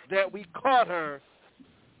that we caught her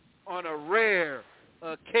on a rare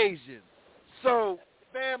occasion. So,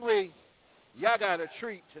 family, y'all got a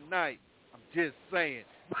treat tonight. I'm just saying.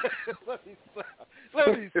 Let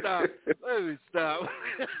me stop.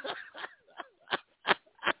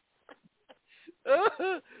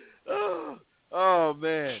 Oh,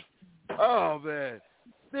 man.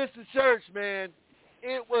 Mr. Church, man,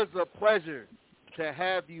 it was a pleasure to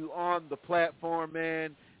have you on the platform,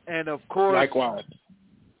 man. And, of course, likewise,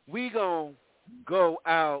 we going to go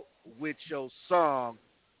out with your song.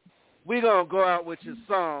 We're going to go out with your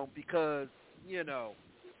song because,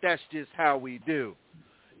 that's just how we do.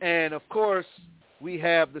 And, of course, we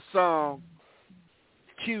have the song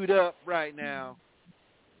queued up right now,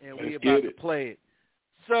 and we're about to play it.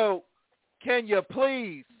 So, can you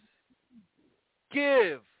please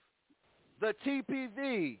give the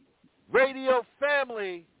TPV radio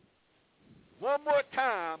family one more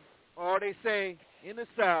time, or they say in the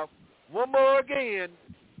South, one more again,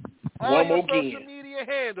 all your social media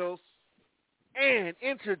handles, and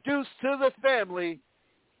introduce to the family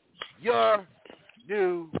your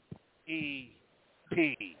new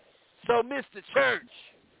EP. So, Mr. Church,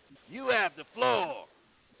 you have the floor.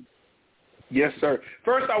 Yes, sir.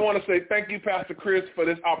 First, I want to say thank you, Pastor Chris, for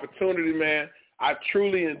this opportunity, man. I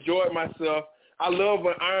truly enjoyed myself. I love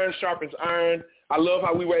when iron sharpens iron. I love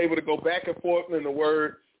how we were able to go back and forth in the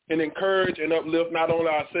word and encourage and uplift not only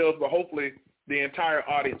ourselves, but hopefully the entire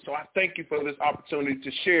audience. So I thank you for this opportunity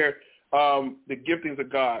to share the giftings of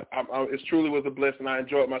God. It truly was a blessing. I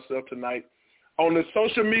enjoyed myself tonight. On the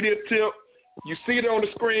social media tip, you see it on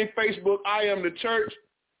the screen, Facebook, I Am the Church.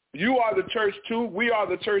 You are the church too. We are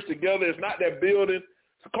the church together. It's not that building.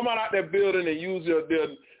 So come on out that building and use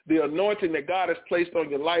the anointing that God has placed on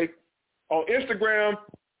your life. On Instagram,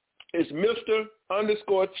 it's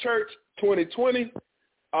Mr._Church 2020.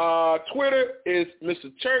 Twitter is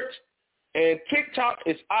Mr. Church. And TikTok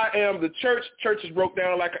is I Am the Church. Church is broke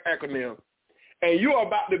down like an acronym. And you are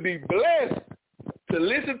about to be blessed to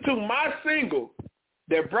listen to my single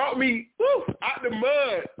that brought me out the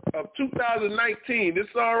mud of 2019. This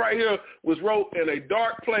song right here was wrote in a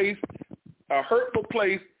dark place, a hurtful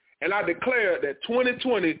place, and I declared that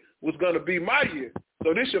 2020 was going to be my year.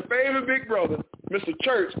 So this is your favorite big brother, Mr.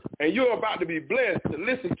 Church, and you're about to be blessed to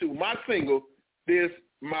listen to my single, This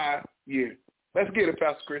My Year. Let's get it,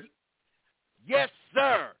 Pastor Chris. Yes,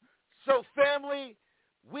 sir. So, family,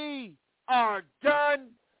 we are done.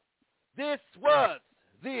 This was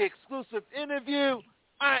the exclusive interview.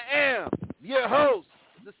 I am your host,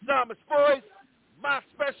 the Psalmist Voice, my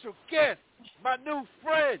special guest, my new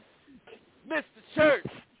friend, Mr. Church,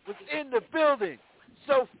 was in the building.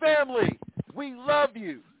 So, family, we love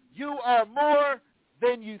you. You are more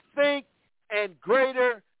than you think and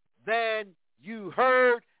greater than you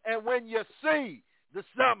heard. And when you see the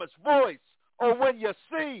Psalmist Voice, or when you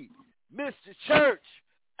see Mr. Church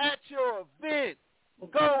at your event,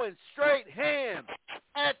 going straight ham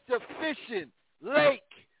at the fishing lake,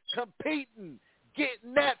 competing,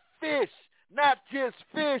 getting that fish, not just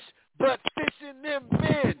fish, but fishing them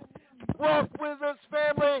men. Walk with us,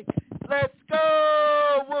 family. Let's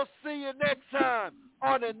go. We'll see you next time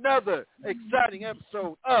on another exciting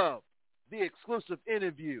episode of the exclusive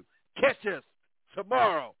interview. Catch us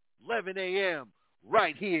tomorrow, 11 a.m.,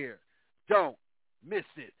 right here. Don't miss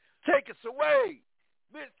it. Take us away,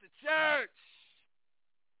 Mr. Church.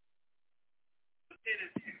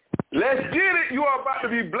 Let's get it. You are about to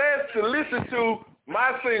be blessed to listen to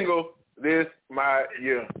my single, This My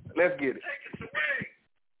Year. Let's get it. Take us away.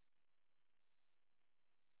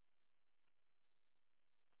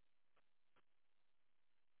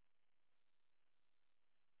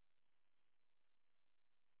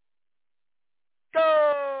 Go!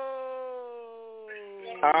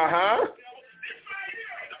 Uh-huh.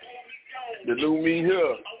 The new me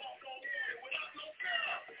here.